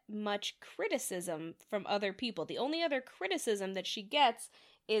get much criticism from other people. The only other criticism that she gets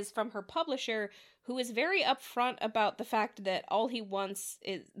is from her publisher, who is very upfront about the fact that all he wants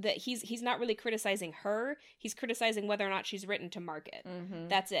is that he's not really criticizing her. He's criticizing whether or not she's written to market.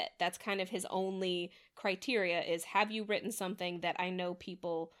 That's it. That's kind of his only criteria, is, have you written something that I know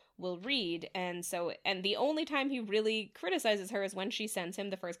people will read? And the only time he really criticizes her is when she sends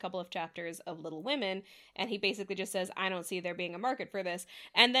him the first couple of chapters of Little Women, and he basically just says, I don't see there being a market for this,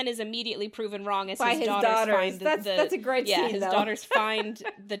 and then is immediately proven wrong as by his daughters find that's a great scene, his daughters find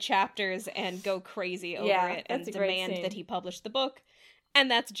the chapters and go crazy over it and demand that he publish the book. And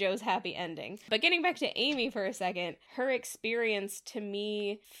that's Jo's happy ending. But getting back to Amy for a second, her experience to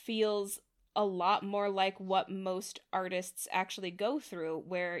me feels a lot more like what most artists actually go through,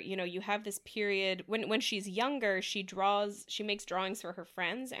 where, you know, you have this period when she's younger, she makes drawings for her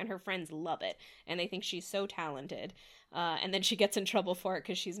friends, and her friends love it and they think she's so talented. And then she gets in trouble for it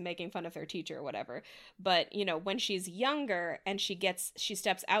because she's making fun of their teacher or whatever. But, you know, when she's younger and she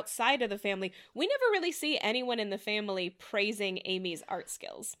steps outside of the family, we never really see anyone in the family praising Amy's art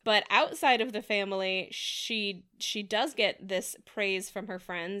skills. But outside of the family, she does get this praise from her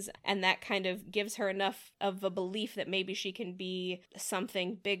friends, and that kind of gives her enough of a belief that maybe she can be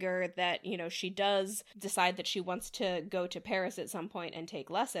something bigger, that, you know, she does decide that she wants to go to Paris at some point and take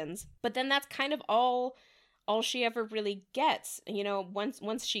lessons. But then that's kind of all she ever really gets. You know,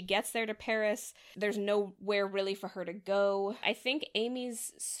 once she gets there to Paris, there's nowhere really for her to go. I think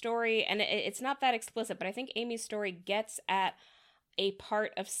Amy's story, and it's not that explicit, but I think Amy's story gets at a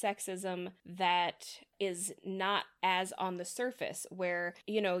part of sexism that is not as on the surface, where,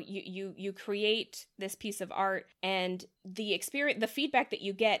 you know, you create this piece of art, and the feedback that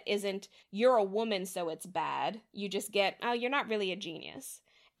you get isn't, you're a woman so it's bad. You just get, oh, you're not really a genius.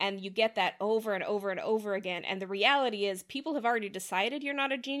 And you get that over and over and over again. And the reality is, people have already decided you're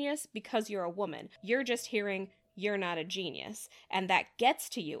not a genius because you're a woman. You're just hearing, you're not a genius. And that gets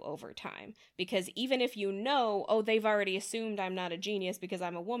to you over time. Because even if you know, oh, they've already assumed I'm not a genius because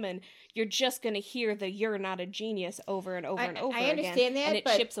I'm a woman, you're just going to hear the you're not a genius over and over and over again. I understand that, and it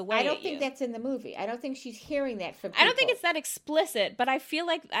but chips away I don't think that's in the movie. I don't think she's hearing that from people. I don't think it's that explicit, but I feel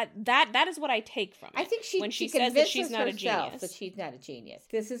like that is what I take from it. I think when she says that she's not a genius. That she's not a genius.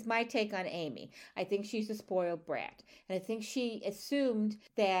 This is my take on Amy. I think she's a spoiled brat. And I think she assumed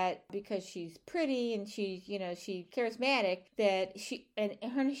that because she's pretty and she's, you know, she's charismatic, that she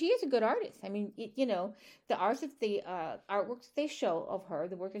is a good artist. I mean, you know, the artwork that they show of her,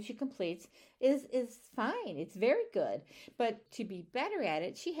 the work that she completes, is fine. It's very good. But to be better at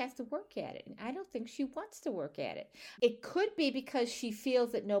it, she has to work at it. And I don't think she wants to work at it. It could be because she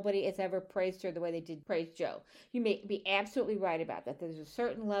feels that nobody has ever praised her the way they did praise Jo. You may be absolutely right about that. There's a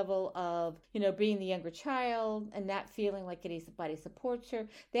certain level of, you know, being the younger child and not feeling like anybody supports her.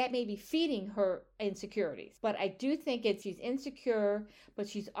 That may be feeding her insecurities. But I do think she's insecure, but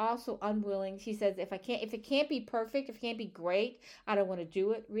she's also unwilling. She says, if it can't be perfect, if it can't be great, I don't want to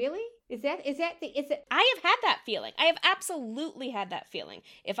do it. Really? Is it? I have had that feeling. I have absolutely had that feeling.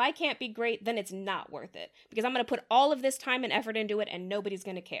 If I can't be great, then it's not worth it, because I'm going to put all of this time and effort into it and nobody's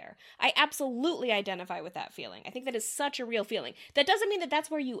going to care. I absolutely identify with that feeling. I think that is such a real feeling. That doesn't mean that that's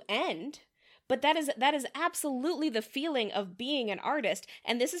where you end. But that is absolutely the feeling of being an artist,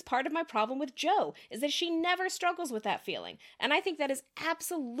 and this is part of my problem with Jo, is that she never struggles with that feeling. And I think that is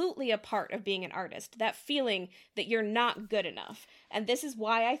absolutely a part of being an artist, that feeling that you're not good enough. And this is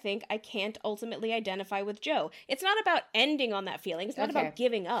why I think I can't ultimately identify with Jo. It's not about ending on that feeling. It's not about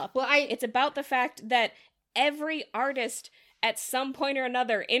giving up. It's about the fact that every artist at some point or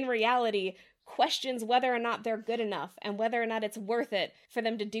another in reality questions whether or not they're good enough and whether or not it's worth it for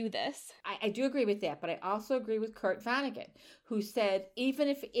them to do this. I do agree with that, but I also agree with Kurt Vonnegut, who said even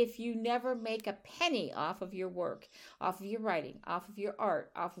if you never make a penny off of your work, off of your writing, off of your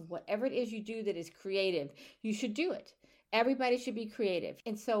art, off of whatever it is you do that is creative, you should do it. Everybody should be creative.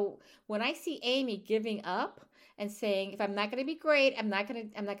 And so when I see Amy giving up and saying, if I'm not going to be great, I'm not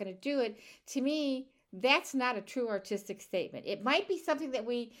going to do it, to me, that's not a true artistic statement. It might be something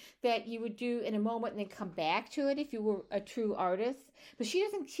that you would do in a moment and then come back to it if you were a true artist. But she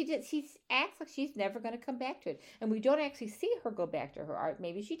acts like she's never going to come back to it. And we don't actually see her go back to her art.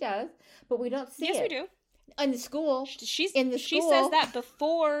 Maybe she does, but we don't see it. Yes, we do. In the school. She says that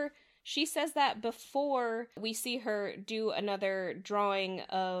before. She says that before we see her do another drawing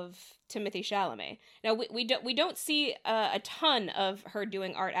of Timothée Chalamet. Now, we don't see a ton of her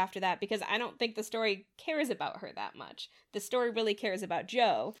doing art after that because I don't think the story cares about her that much. The story really cares about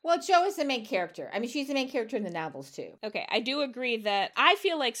Jo. Well, Jo is the main character. I mean, she's the main character in the novels, too. Okay, I do agree that I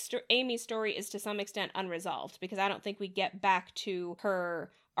feel like Amy's story is to some extent unresolved because I don't think we get back to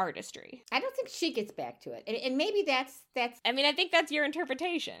her artistry. I don't think she gets back to it. And maybe that's I mean, I think that's your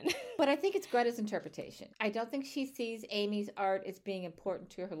interpretation. But I think it's Greta's interpretation. I don't think she sees Amy's art as being important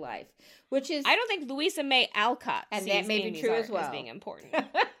to her life, which is... I don't think Louisa May Alcott and sees that may Amy's be true art as well. being important.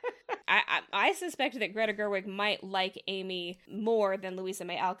 I suspect that Greta Gerwig might like Amy more than Louisa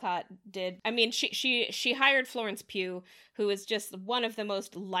May Alcott did. I mean, she hired Florence Pugh, who is just one of the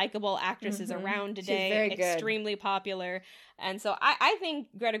most likable actresses around today. She's very good. Extremely popular. And so I think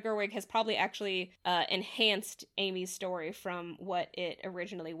Greta Gerwig has probably actually enhanced Amy's story from what it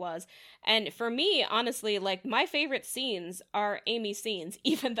originally was. And for me, honestly, like, my favorite scenes are Amy's scenes,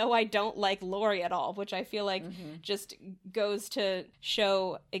 even though I don't like Laurie at all, which I feel like just goes to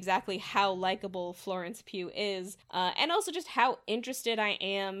show exactly how likable Florence Pugh is, and also just how interested I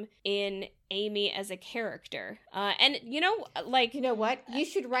am in Amy as a character. And, you know what? You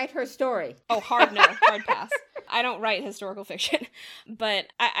should write her story. Oh, hard no. Hard pass. I don't write historical fiction. But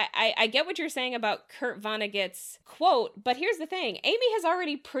I get what you're saying about Kurt Vonnegut's quote, but here's the thing. Amy has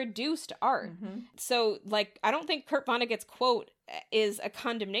already produced art. So, like, I don't think Kurt Vonnegut's quote is a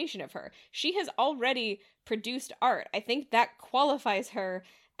condemnation of her. She has already produced art. I think that qualifies her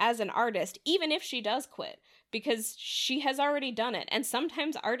as an artist, even if she does quit, because she has already done it. And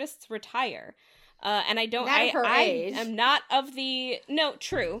sometimes artists retire. And I don't, not her age. am not of the, no,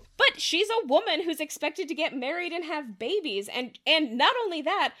 true. But she's a woman who's expected to get married and have babies. And not only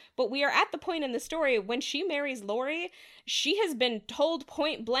that, but we are at the point in the story when she marries Laurie, she has been told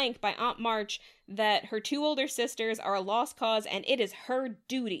point blank by Aunt March that her two older sisters are a lost cause and it is her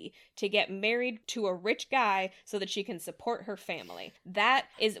duty to get married to a rich guy so that she can support her family. That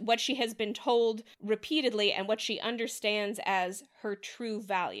is what she has been told repeatedly and what she understands as her true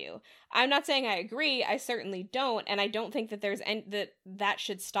value. I'm not saying I agree, I certainly don't, and I don't think that that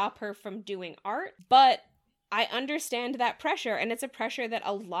should stop her from doing art, but I understand that pressure, and it's a pressure that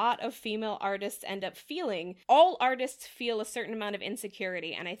a lot of female artists end up feeling. All artists feel a certain amount of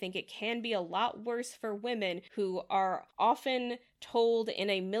insecurity, and I think it can be a lot worse for women who are often told in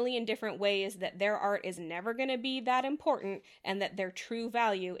a million different ways that their art is never going to be that important and that their true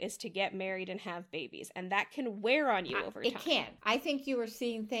value is to get married and have babies. And that can wear on you over time. It can. I think you were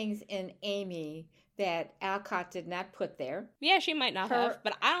seeing things in Amy that Alcott did not put there. Yeah, she might not have,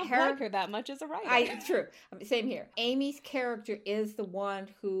 but I don't like her that much as a writer. True. Same here. Amy's character is the one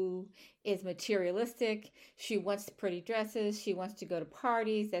who is materialistic. She wants pretty dresses. She wants to go to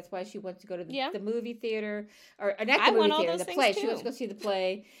parties. That's why she wants to go to the movie theater, or not the movie theater, the play. She wants to go see the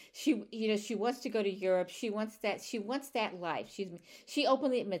play. She wants to go to Europe. She wants that life. She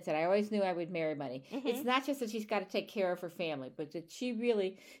openly admits it. I always knew I would marry money. It's not just that she's got to take care of her family, but that she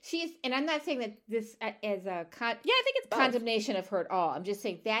is. And I'm not saying that this as a I think it's condemnation of her at all. I'm just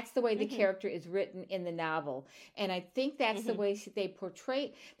saying that's the way the character is written in the novel, and I think that's the way they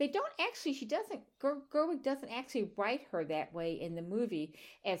portray. They don't actually. Gerwig doesn't actually write her that way in the movie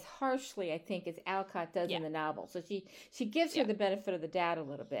as harshly, I think, as Alcott does in the novel. So she gives her the benefit of the doubt a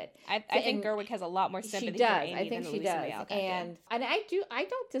little bit. I think Gerwig has a lot more sympathy for Amy I think than she Louisa does. May Alcott And I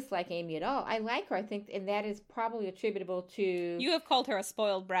don't dislike Amy at all. I like her. I think, and that is probably attributable to... You have called her a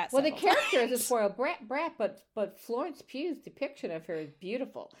spoiled brat. Well, the character is a spoiled brat, but Florence Pugh's depiction of her is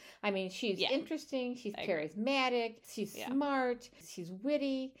beautiful. I mean, she's interesting. She's charismatic. She's smart. She's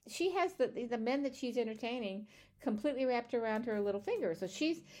witty. She has the men that she's entertaining completely wrapped around her little finger. So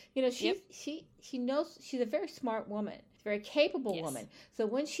she knows she's a very smart woman. She's a very capable woman. So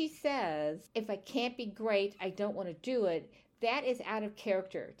when she says, if I can't be great, I don't want to do it, that is out of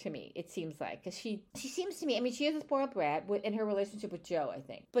character to me, it seems like. Because she seems to me, I mean, she is a spoiled brat in her relationship with Joe, I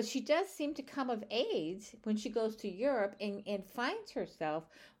think. But she does seem to come of age when she goes to Europe and finds herself.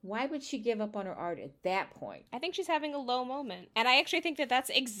 Why would she give up on her art at that point? I think she's having a low moment. And I actually think that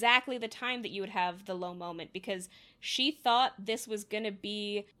that's exactly the time that you would have the low moment, because she thought this was going to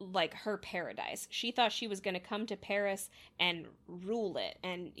be like her paradise. She thought she was going to come to Paris and rule it.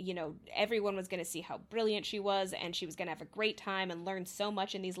 And, you know, everyone was going to see how brilliant she was, and she was going to have a great time and learn so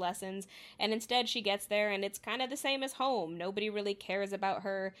much in these lessons. And instead she gets there and it's kind of the same as home. Nobody really cares about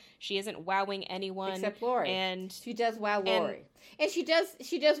her. She isn't wowing anyone. Except Laurie. And she does wow Laurie. And she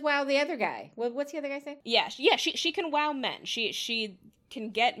does wow the other guy. What's the other guy say? Yeah, she can wow men. She can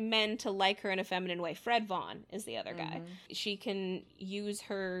get men to like her in a feminine way. Fred Vaughn is the other guy. She can use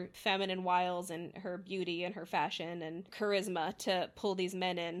her feminine wiles and her beauty and her fashion and charisma to pull these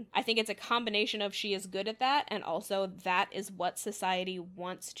men in. I think it's a combination of she is good at that, and also that is what society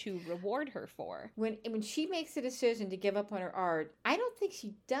wants to reward her for. When she makes the decision to give up on her art, I don't think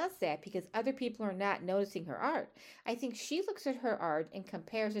she does that because other people are not noticing her art. I think she looks at her art and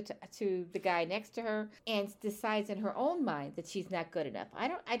compares it to the guy next to her and decides in her own mind that she's not good enough.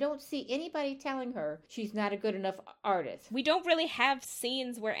 I don't see anybody telling her she's not a good enough artist. We don't really have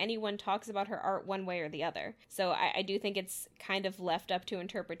scenes where anyone talks about her art one way or the other. So I do think it's kind of left up to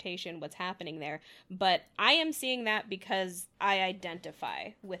interpretation what's happening there. But I am seeing that because I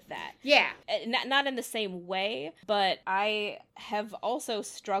identify with that. Yeah. Not in the same way, but I have also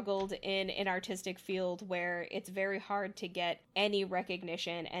struggled in an artistic field where it's very hard to get any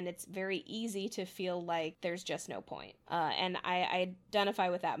recognition, and it's very easy to feel like there's just no point. And I identify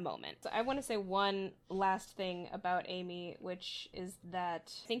with that moment. So I want to say one last thing about Amy, which is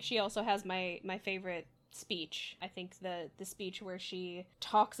that I think she also has my favorite speech. I think the speech where she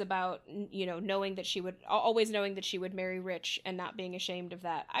talks about, you know, always knowing that she would marry rich and not being ashamed of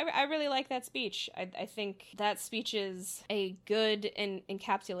that. I really like that speech. I think that speech is a good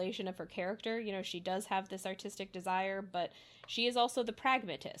encapsulation of her character. You know, she does have this artistic desire, but she is also the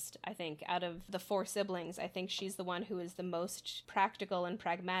pragmatist. I think out of the four siblings, I think she's the one who is the most practical and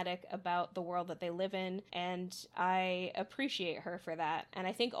pragmatic about the world that they live in, and I appreciate her for that. And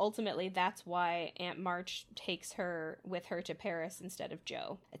I think ultimately that's why Aunt March takes her with her to Paris instead of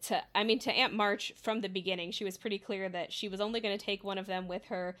Joe. To Aunt March, from the beginning, she was pretty clear that she was only going to take one of them with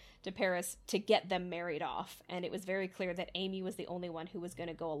her to Paris to get them married off, and it was very clear that Amy was the only one who was going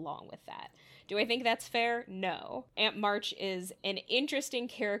to go along with that. Do I think that's fair? No. Aunt March is an interesting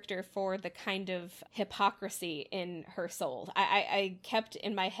character for the kind of hypocrisy in her soul. I kept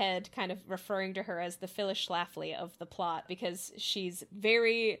in my head kind of referring to her as the Phyllis Schlafly of the plot, because she's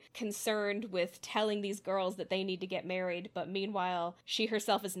very concerned with telling these girls that they need to get married, but meanwhile, she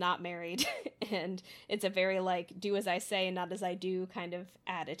herself is not married. And it's a very, like, do as I say and not as I do kind of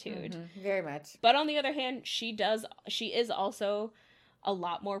attitude. Mm-hmm. Very much. But on the other hand, she is also a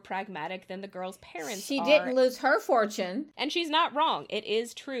lot more pragmatic than the girl's parents She are. didn't lose her fortune. And she's not wrong. It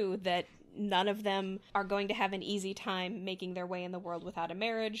is true that none of them are going to have an easy time making their way in the world without a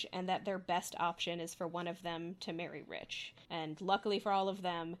marriage, and that their best option is for one of them to marry rich. And luckily for all of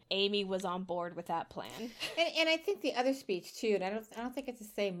them, Amy was on board with that plan. And I think the other speech too, and I don't think it's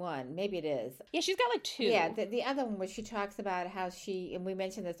the same one. Maybe it is. Yeah, she's got like two. Yeah, the other one where she talks about how she, and we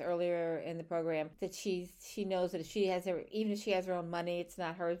mentioned this earlier in the program, that she knows that if she has even if she has her own money, it's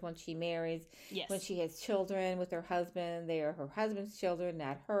not hers when she marries. Yes. When she has children with her husband, they are her husband's children,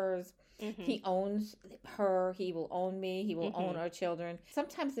 not hers. Mm-hmm. He owns her. He will own me. He will own our children.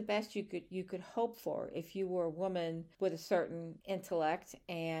 Sometimes the best you could hope for, if you were a woman with a certain intellect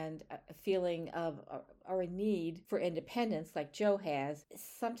and a feeling of or a need for independence, like Joe has,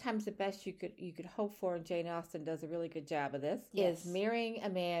 sometimes the best you could hope for, and Jane Austen does a really good job of this, is marrying a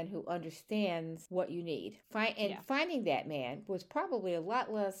man who understands what you need. Finding that man was probably a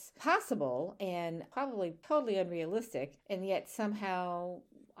lot less possible and probably totally unrealistic, and yet somehow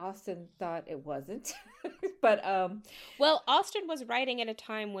Austen thought it wasn't. But well, Austen was writing at a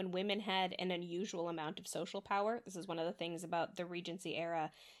time when women had an unusual amount of social power. This is one of the things about the Regency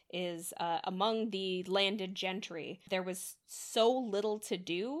era, is among the landed gentry, there was so little to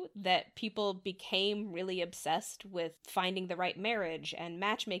do that people became really obsessed with finding the right marriage and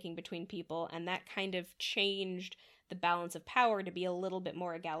matchmaking between people, and that kind of changed the balance of power to be a little bit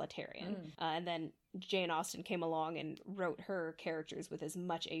more egalitarian. And then Jane Austen came along and wrote her characters with as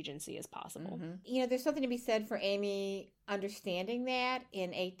much agency as possible. Mm-hmm. You know, there's something to be said for Amy understanding that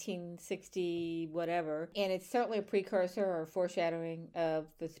in 1860 whatever, and it's certainly a precursor or foreshadowing of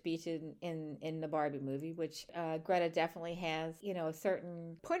the speech in the Barbie movie, which Greta definitely has, you know, a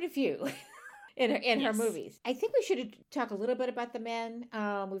certain point of view. in her Yes. movies. I think we should talk a little bit about the men.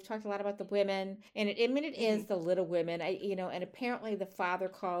 We've talked a lot about the women, and it is the Little Women. And apparently the father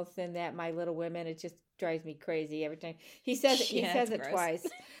calls them that, my Little Women. It just drives me crazy every time he says it. He says it twice.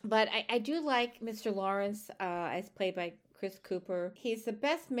 But I do like Mr. Lawrence, as played by Chris Cooper. He's the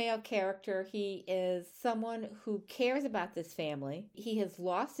best male character. He is someone who cares about this family. He has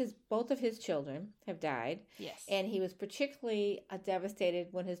lost both of his children have died. Yes. And he was particularly devastated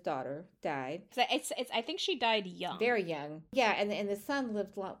when his daughter died. I think she died young. Very young. Yeah, and the son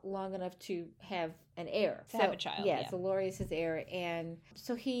lived long enough to have an heir. To have a child. Yeah, so Laurie is his heir. And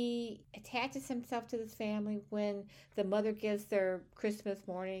so he attaches himself to this family when the mother gives their Christmas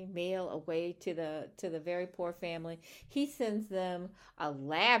morning meal away to the very poor family. He sends them a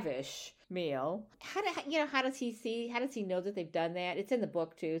lavish meal. How does he know that they've done that? It's in the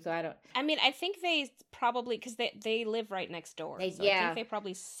book too, so I think they probably, because they live right next door. I think they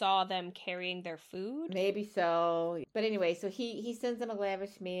probably saw them carrying their food. Maybe so. But anyway, so he sends them a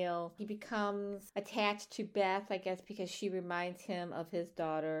lavish meal. He becomes attached to Beth, I guess, because she reminds him of his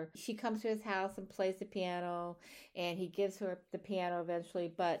daughter. She comes to his house and plays the piano, and he gives her the piano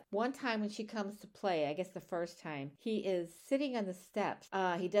eventually. But one time when she comes to play, I guess the first time, he is sitting on the steps.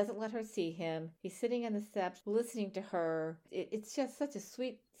 He doesn't let her see him. He's sitting on the steps listening to her. It's just such a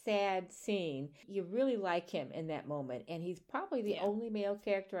sweet, sad scene. You really like him in that moment, and he's probably the only male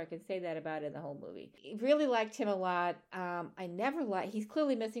character I can say that about in the whole movie. Really liked him a lot. He's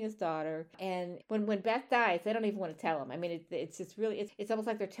clearly missing his daughter, and when Beth dies, they don't even want to tell him. It's just really, it's almost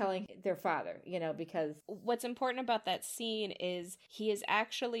like they're telling their father, because what's important about that scene is he is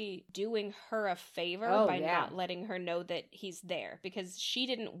actually doing her a favor by not letting her know that he's there, because she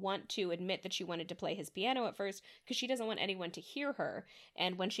didn't want to admit that she wanted to play his piano at first because she doesn't want anyone to hear her.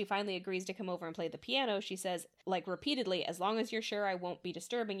 And when she finally agrees to come over and play the piano, she says, like, repeatedly, as long as you're sure I won't be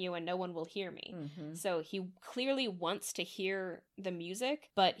disturbing you and no one will hear me. Mm-hmm. So he clearly wants to hear the music,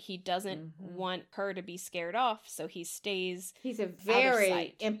 but he doesn't want her to be scared off, so he stays. He's a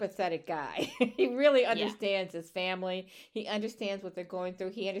very empathetic guy. He really understands his family. He understands what they're going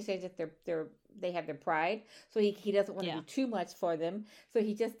through. He understands that they have their pride, so he doesn't want to do too much for them. So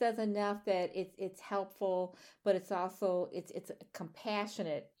he just does enough that it's helpful, but it's also it's a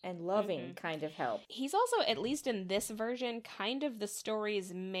compassionate and loving kind of help. He's also, at least in this version, kind of the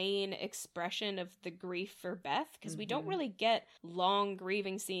story's main expression of the grief for Beth, because we don't really get long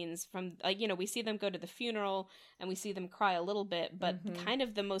grieving scenes from, we see them go to the funeral and we see them cry a little bit, but kind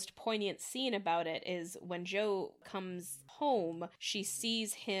of the most poignant scene about it is when Jo comes home, she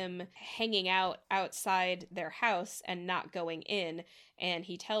sees him hanging out outside their house and not going in, and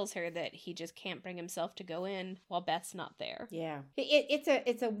he tells her that he just can't bring himself to go in while Beth's not there. Yeah.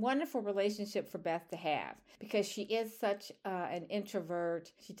 It's a wonderful relationship for Beth to have, because she is such an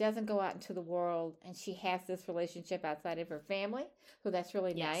introvert. She doesn't go out into the world, and she has this relationship outside of her family. So that's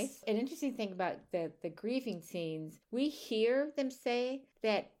really nice. An interesting thing about the grieving scenes, we hear them say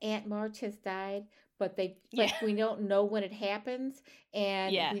that Aunt March has died, but we don't know when it happens,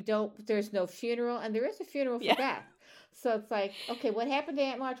 and there's no funeral, and there is a funeral for Beth. So it's like, okay, what happened to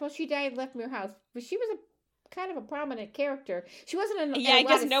Aunt March? Well, she died and left Muir House, but she was kind of a prominent character. She wasn't in a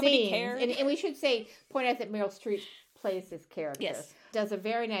lot of nobody scenes. cared. And we should point out that Meryl Streep plays this character. Yes. Does a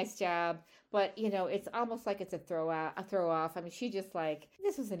very nice job. But, it's almost like it's a throw off. She just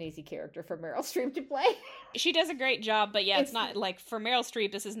this was an easy character for Meryl Streep to play. She does a great job, but it's not for Meryl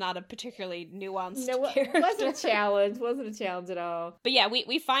Streep, this is not a particularly nuanced character. It wasn't a challenge at all. But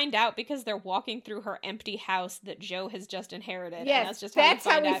we find out because they're walking through her empty house that Jo has just inherited. Yes, and that's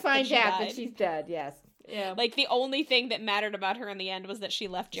how we find out that she's dead, yes. Yeah. The only thing that mattered about her in the end was that she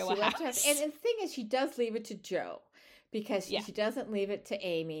left Jo a house. And the thing is, she does leave it to Jo. Because she doesn't leave it to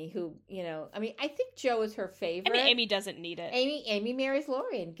Amy, who, I think Jo is her favorite. Amy doesn't need it. Amy marries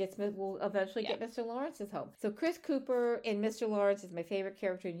Laurie and will eventually get Mr. Lawrence's home. So Chris Cooper in Mr. Lawrence is my favorite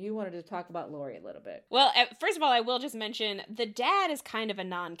character, and you wanted to talk about Laurie a little bit. Well, first of all, I will just mention the dad is kind of a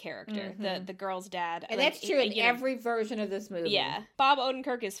non-character, the girl's dad. And that's true in every version of this movie. Yeah. Bob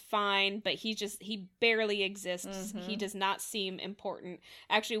Odenkirk is fine, but he barely exists. He does not seem important.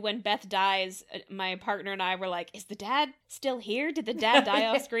 Actually, when Beth dies, my partner and I were like, is the dad still here? Did the dad die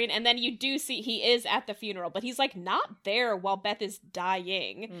off screen? And then you do see he is at the funeral, but he's not there while Beth is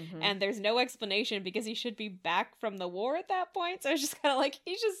dying. And there's no explanation because he should be back from the war at that point. So it's just kind of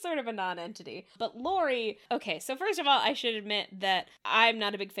he's just sort of a non-entity. But Laurie, okay, so first of all, I should admit that I'm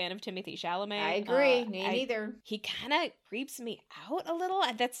not a big fan of Timothée Chalamet. I agree. Me neither. He kind of creeps me out a little.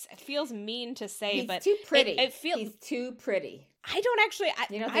 It feels mean to say, he's but too pretty. It feels he's too pretty. I don't actually,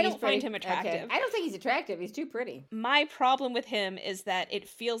 I don't find him attractive. Okay. I don't think he's attractive. He's too pretty. My problem with him is that it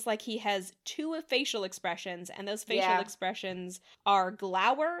feels like he has two facial expressions, and those facial expressions are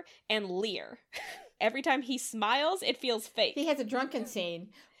glower and leer. Every time he smiles, it feels fake. He has a drunken scene,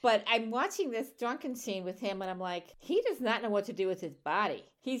 but I'm watching this drunken scene with him, and I'm like, he does not know what to do with his body.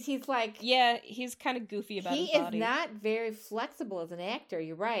 He's like... Yeah, he's kind of goofy about his body. He is not very flexible as an actor.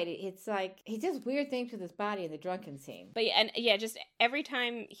 You're right. It's like, he does weird things with his body in the drunken scene. But yeah, just every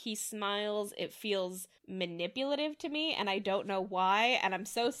time he smiles, it feels manipulative to me, and I don't know why, and I'm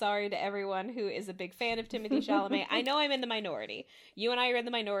so sorry to everyone who is a big fan of Timothée Chalamet. I know I'm in the minority. You and I are in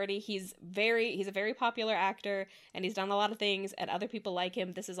the minority. He's a very popular actor, and he's done a lot of things, and other people like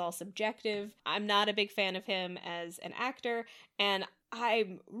him. This is all subjective. I'm not a big fan of him as an actor, and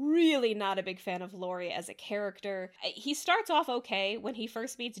I'm really not a big fan of Laurie as a character. He starts off okay when he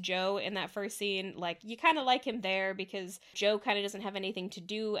first meets Joe in that first scene. Like, you kind of like him there because Joe kind of doesn't have anything to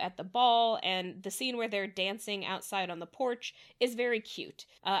do at the ball, and the scene where they're dancing outside on the porch is very cute.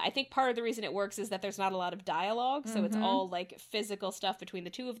 I think part of the reason it works is that there's not a lot of dialogue, so it's all, like, physical stuff between the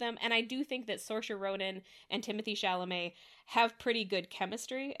two of them, and I do think that Saoirse Ronan and Timothée Chalamet have pretty good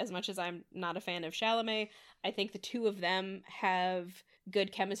chemistry, as much as I'm not a fan of Chalamet. I think the two of them have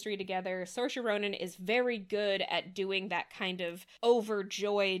good chemistry together. Saoirse Ronan is very good at doing that kind of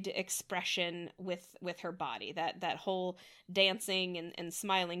overjoyed expression with her body. That whole dancing and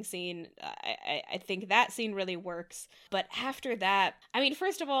smiling scene, I think that scene really works. But after that, I mean,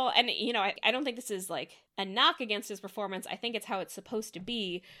 first of all, and you know, I don't think this is like a knock against his performance. I think it's how it's supposed to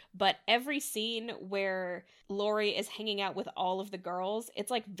be. But every scene where Laurie is hanging out with all of the girls, it's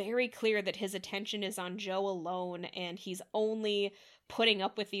like very clear that his attention is on Joe alone, and he's only putting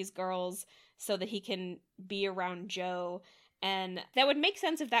up with these girls so that he can be around Joe. And that would make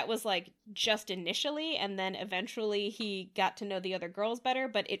sense if that was like just initially, and then eventually he got to know the other girls better,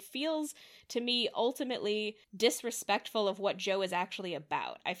 but it feels to me ultimately disrespectful of what Joe is actually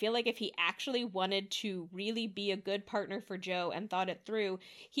about. I feel like if he actually wanted to really be a good partner for Joe and thought it through,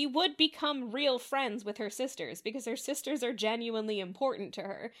 he would become real friends with her sisters, because her sisters are genuinely important to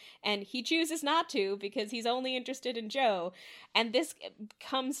her, and he chooses not to because he's only interested in Joe. And this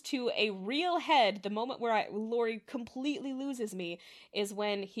comes to a real head the moment where Laurie completely loses me is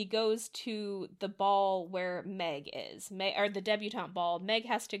when he goes to the ball where Meg is, or the debutante ball. Meg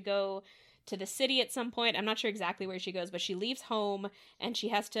has to go to the city at some point. I'm not sure exactly where she goes, but she leaves home and she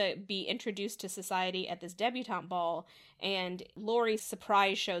has to be introduced to society at this debutante ball, and Laurie's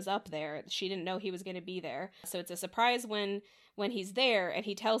surprise shows up there. She didn't know he was going to be there, so it's a surprise when he's there, and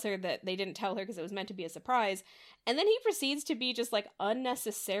he tells her that they didn't tell her because it was meant to be a surprise. And then he proceeds to be just like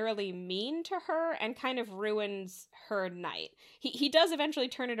unnecessarily mean to her and kind of ruins her night. He does eventually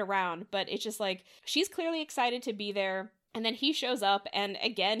turn it around, but it's just like, she's clearly excited to be there. And then he shows up, and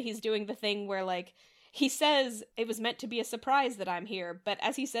again, he's doing the thing where like, he says it was meant to be a surprise that I'm here, but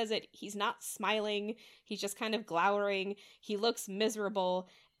as he says it, he's not smiling. He's just kind of glowering. He looks miserable.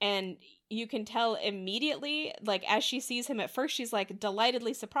 And you can tell immediately, like, as she sees him at first, she's, like,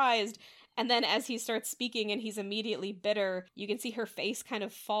 delightedly surprised. And then as he starts speaking and he's immediately bitter, you can see her face kind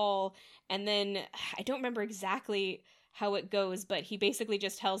of fall. And then, I don't remember exactly how it goes, but he basically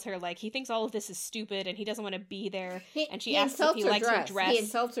just tells her, like, he thinks all of this is stupid and he doesn't want to be there. And she asks if he likes her dress. He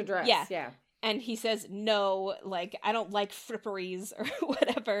insults her dress, yeah. And he says, no, like, I don't like fripperies or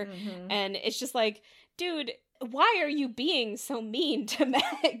whatever. Mm-hmm. And it's just like, dude, why are you being so mean to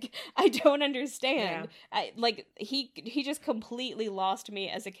Meg? I don't understand. Yeah. He just completely lost me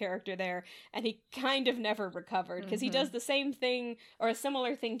as a character there, and he kind of never recovered, because he does the same thing, or a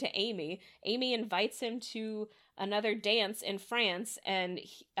similar thing, to Amy. Amy invites him to another dance in France, and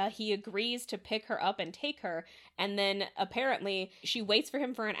he agrees to pick her up and take her, and then apparently she waits for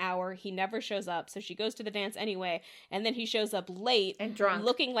him for an hour. He never shows up, so she goes to the dance anyway, and then he shows up late and drunk,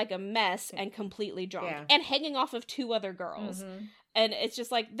 looking like a mess and completely drunk, and hanging off of two other girls. And it's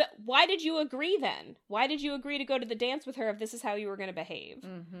just like, why did you agree then? Why did you agree to go to the dance with her if this is how you were going to behave?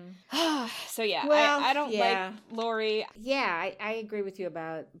 So yeah, well, I don't like Laurie. Yeah, I agree with you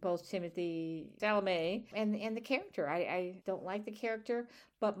about both Timothée Chalamet and the character. I don't like the character,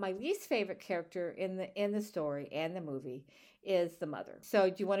 but my least favorite character in the story and the movie is the mother.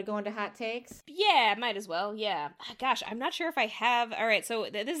 So do you want to go into hot takes? Yeah, might as well. Yeah. Gosh, I'm not sure if I have. All right, so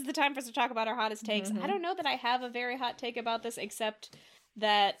this is the time for us to talk about our hottest takes. I don't know that I have a very hot take about this, except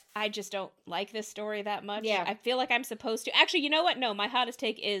that I just don't like this story that much. Yeah. I feel like I'm supposed to. Actually, you know what? No, my hottest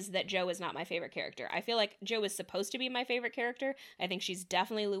take is that Jo is not my favorite character. I feel like Jo is supposed to be my favorite character. I think she's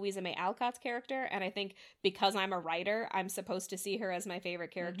definitely Louisa May Alcott's character, and I think because I'm a writer, I'm supposed to see her as my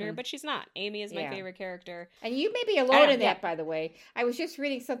favorite character, but she's not. Amy is my favorite character. And you may be alone in that, by the way. I was just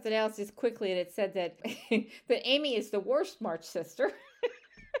reading something else just quickly, and it said that that Amy is the worst March sister.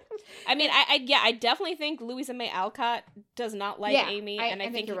 I mean, I definitely think Louisa May Alcott does not like Amy, and I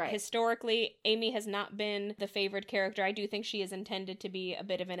think you're right. Historically, Amy has not been the favored character. I do think she is intended to be a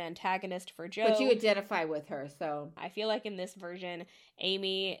bit of an antagonist for Jo. But you identify with her, so... I feel like in this version,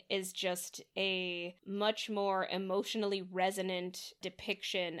 Amy is just a much more emotionally resonant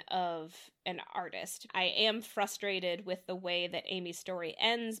depiction of an artist. I am frustrated with the way that Amy's story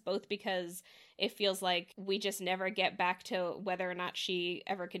ends, both because it feels like we just never get back to whether or not she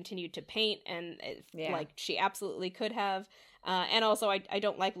ever continued to paint, and like she absolutely could have. And also, I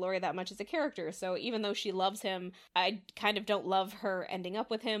don't like Laurie that much as a character, so even though she loves him, I kind of don't love her ending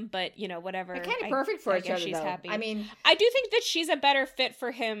up with him, but, you know, whatever. They're kind of perfect for each other, she's though. Happy. I mean... I do think that she's a better fit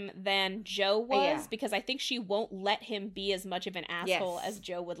for him than Jo was, because I think she won't let him be as much of an asshole as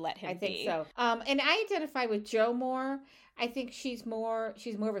Jo would let him be. I think so. And I identify with Jo more. I think she's more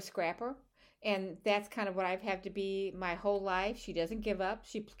of a scrapper. And that's kind of what I've had to be my whole life. She doesn't give up.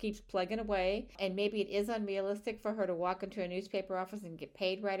 She keeps plugging away. And maybe it is unrealistic for her to walk into a newspaper office and get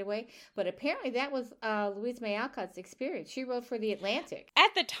paid right away. But apparently that was Louisa May Alcott's experience. She wrote for The Atlantic.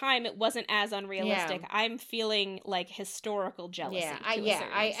 At the time, it wasn't as unrealistic. I'm feeling like historical jealousy.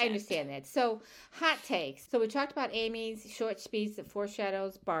 I understand that. So, hot takes. So we talked about Amy's short speech that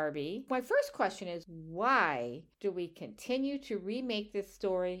foreshadows Barbie. My first question is, why do we continue to remake this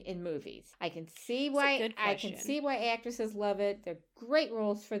story in movies? I can see why actresses love it. They're great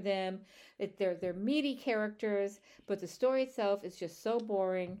roles for them. They're meaty characters, but the story itself is just so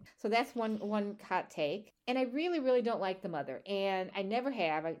boring. So that's one hot take. And I really, really don't like the mother. And I never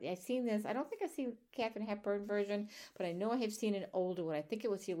have. I've seen this. I don't think I've seen Katharine Hepburn version, but I know I have seen an older one. I think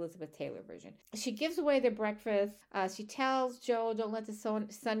it was the Elizabeth Taylor version. She gives away their breakfast. She tells Jo, don't let the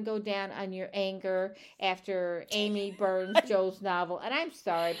sun go down on your anger after Amy burns Jo's novel. And I'm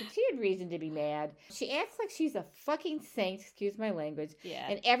sorry, but she had reason to be mad. She acts like she's a fucking saint, excuse my language. Yeah.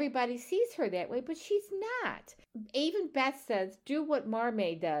 And everybody sees her that way, but she's not. Even Beth says, do what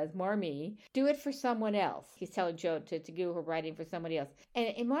Marmee does, do it for someone else. He's telling Jo to do her writing for somebody else.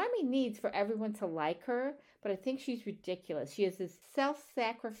 And Marmee needs for everyone to like her, but I think she's ridiculous. She has this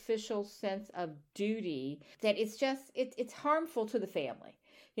self-sacrificial sense of duty that it's harmful to the family.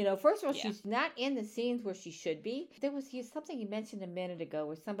 You know, first of all, she's not in the scenes where she should be. There was something you mentioned a minute ago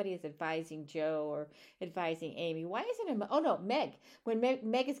where somebody is advising Jo or advising Amy. Why isn't Meg. When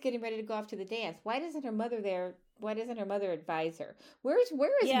Meg is getting ready to go off to the dance, why isn't her mother there? Why doesn't her mother advise her? Where is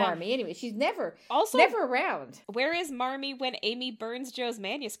Marmee anyway? She's never around. Where is Marmee when Amy burns Jo's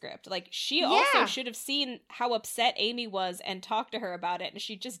manuscript? Like, she also should have seen how upset Amy was and talked to her about it, and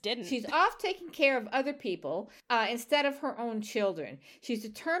she just didn't. She's off taking care of other people instead of her own children. She's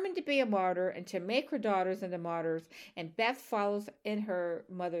determined to be a martyr and to make her daughters into martyrs, and Beth follows in her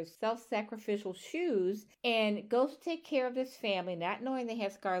mother's self-sacrificial shoes and goes to take care of this family, not knowing they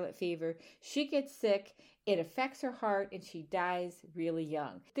have scarlet fever. She gets sick. It affects her heart, and she dies really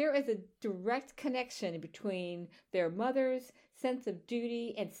young. There is a direct connection between their mother's sense of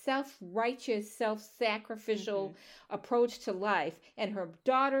duty and self-righteous, self-sacrificial approach to life and her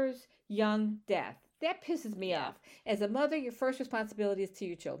daughter's young death. That pisses me off. As a mother, your first responsibility is to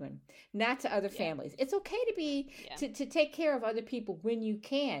your children, not to other families. It's okay to take care of other people when you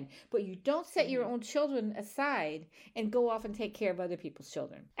can, but you don't set your own children aside and go off and take care of other people's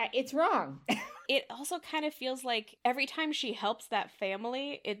children. It's wrong. It also kind of feels like every time she helps that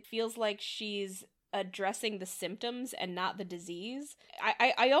family, it feels like she's addressing the symptoms and not the disease.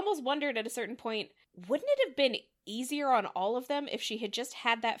 I almost wondered at a certain point, wouldn't it have been easier on all of them if she had just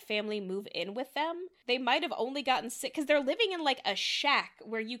had that family move in with them? They might have only gotten sick because they're living in like a shack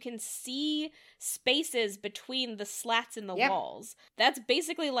where you can see spaces between the slats in the walls. That's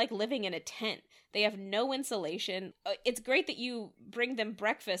basically like living in a tent. They have no insulation. It's great that you bring them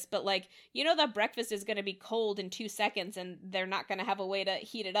breakfast, but like, you know that breakfast is going to be cold in 2 seconds and they're not going to have a way to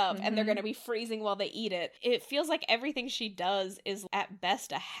heat it up and they're going to be freezing while they eat it. It feels like everything she does is at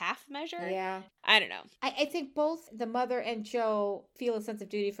best a half measure. Yeah. I don't know. I think both the mother and Jo feel a sense of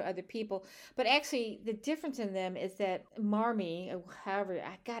duty for other people, but actually the difference in them is that Marmee, however,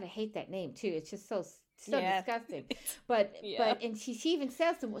 I gotta hate that name too. It's just so so disgusting. But and she even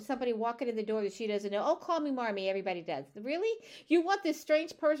says to somebody walking in the door that she doesn't know, "Oh, call me Marmee." Everybody does. Really? You want this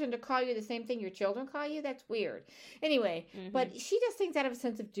strange person to call you the same thing your children call you? That's weird. Anyway, but she does things out of a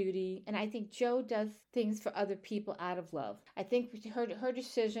sense of duty, and I think Jo does things for other people out of love. I think her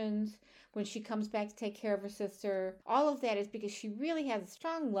decisions when she comes back to take care of her sister, all of that is because she really has a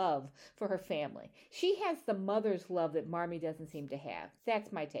strong love for her family. She has the mother's love that Marmee doesn't seem to have.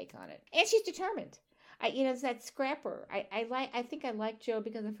 That's my take on it. And she's determined. It's that scrapper. I think I like Jo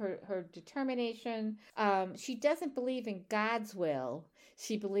because of her determination. She doesn't believe in God's will.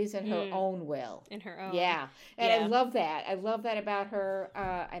 She believes in her own will. In her own. Yeah. And I love that. I love that about her,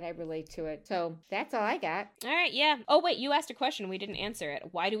 and I relate to it. So that's all I got. All right, yeah. Oh, wait, you asked a question. We didn't answer it.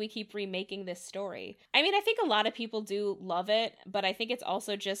 Why do we keep remaking this story? I mean, I think a lot of people do love it, but I think it's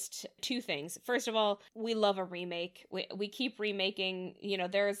also just two things. First of all, we love a remake. We keep remaking,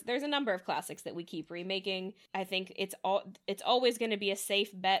 there's a number of classics that we keep remaking. I think it's always going to be a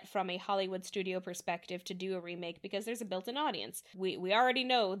safe bet from a Hollywood studio perspective to do a remake because there's a built-in audience. We already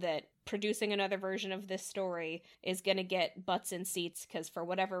know that producing another version of this story is going to get butts in seats because for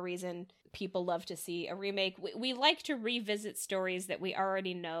whatever reason, people love to see a remake. We like to revisit stories that we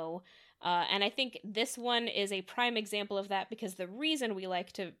already know. And I think this one is a prime example of that because the reason we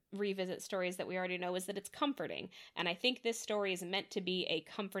like to revisit stories that we already know is that it's comforting. And I think this story is meant to be a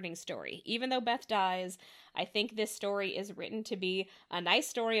comforting story. Even though Beth dies, I think this story is written to be a nice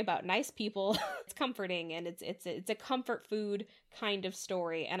story about nice people. It's comforting and it's a comfort food kind of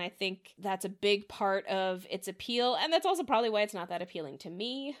story. And I think that's a big part of its appeal. And that's also probably why it's not that appealing to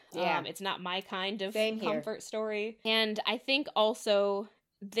me. Yeah. It's not my kind of Same comfort here. story. And I think also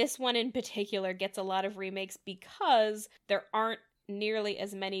this one in particular gets a lot of remakes because there aren't nearly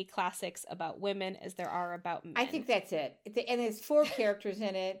as many classics about women as there are about men. I think that's it. And there's 4 characters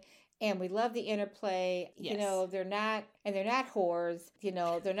in it. And we love the interplay. Yes. They're not whores.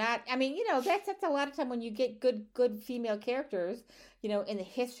 They're not. I mean, that's a lot of time when you get good female characters. In the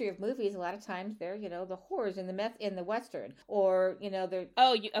history of movies, a lot of times they're the whores in the Western, or they're.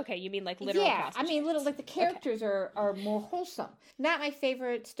 Oh, you mean like literal? Yeah, I mean, like the characters are more wholesome. Not my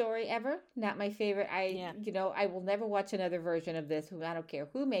favorite story ever. Not my favorite. I will never watch another version of this. I don't care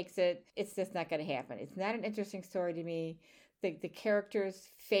who makes it. It's just not going to happen. It's not an interesting story to me. The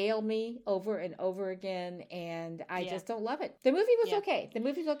characters fail me over and over again, and I just don't love it. The movie was okay. The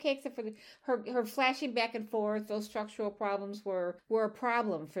movie's okay except for her flashing back and forth. Those structural problems were a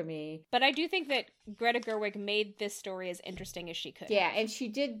problem for me. But I do think that Greta Gerwig made this story as interesting as she could. Yeah, and she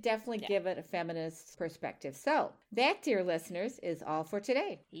did definitely give it a feminist perspective. So that, dear listeners, is all for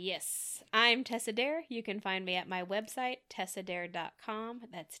today. Yes. I'm Tessa Dare. You can find me at my website, tessadare.com.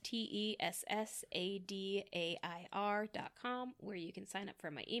 That's TESSADAIR.com, where you can sign up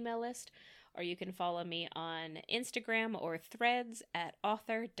for my email list, or you can follow me on Instagram or Threads at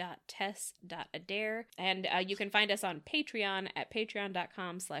author.tess.adair. And you can find us on Patreon at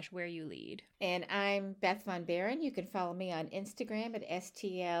patreon.com/whereyoulead. And I'm Beth Von Baron. You can follow me on Instagram at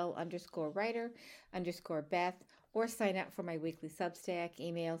STL_writer_Beth, or sign up for my weekly Substack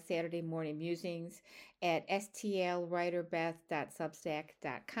email, Saturday Morning Musings, at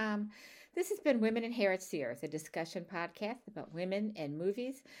stlwriterbeth.substack.com. This has been Women Inherit the Earth, a discussion podcast about women and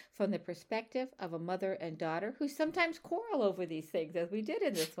movies from the perspective of a mother and daughter who sometimes quarrel over these things, as we did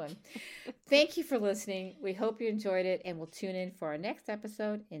in this one. Thank you for listening. We hope you enjoyed it, and we'll tune in for our next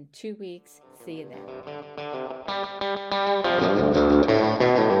episode in 2 weeks. See you then.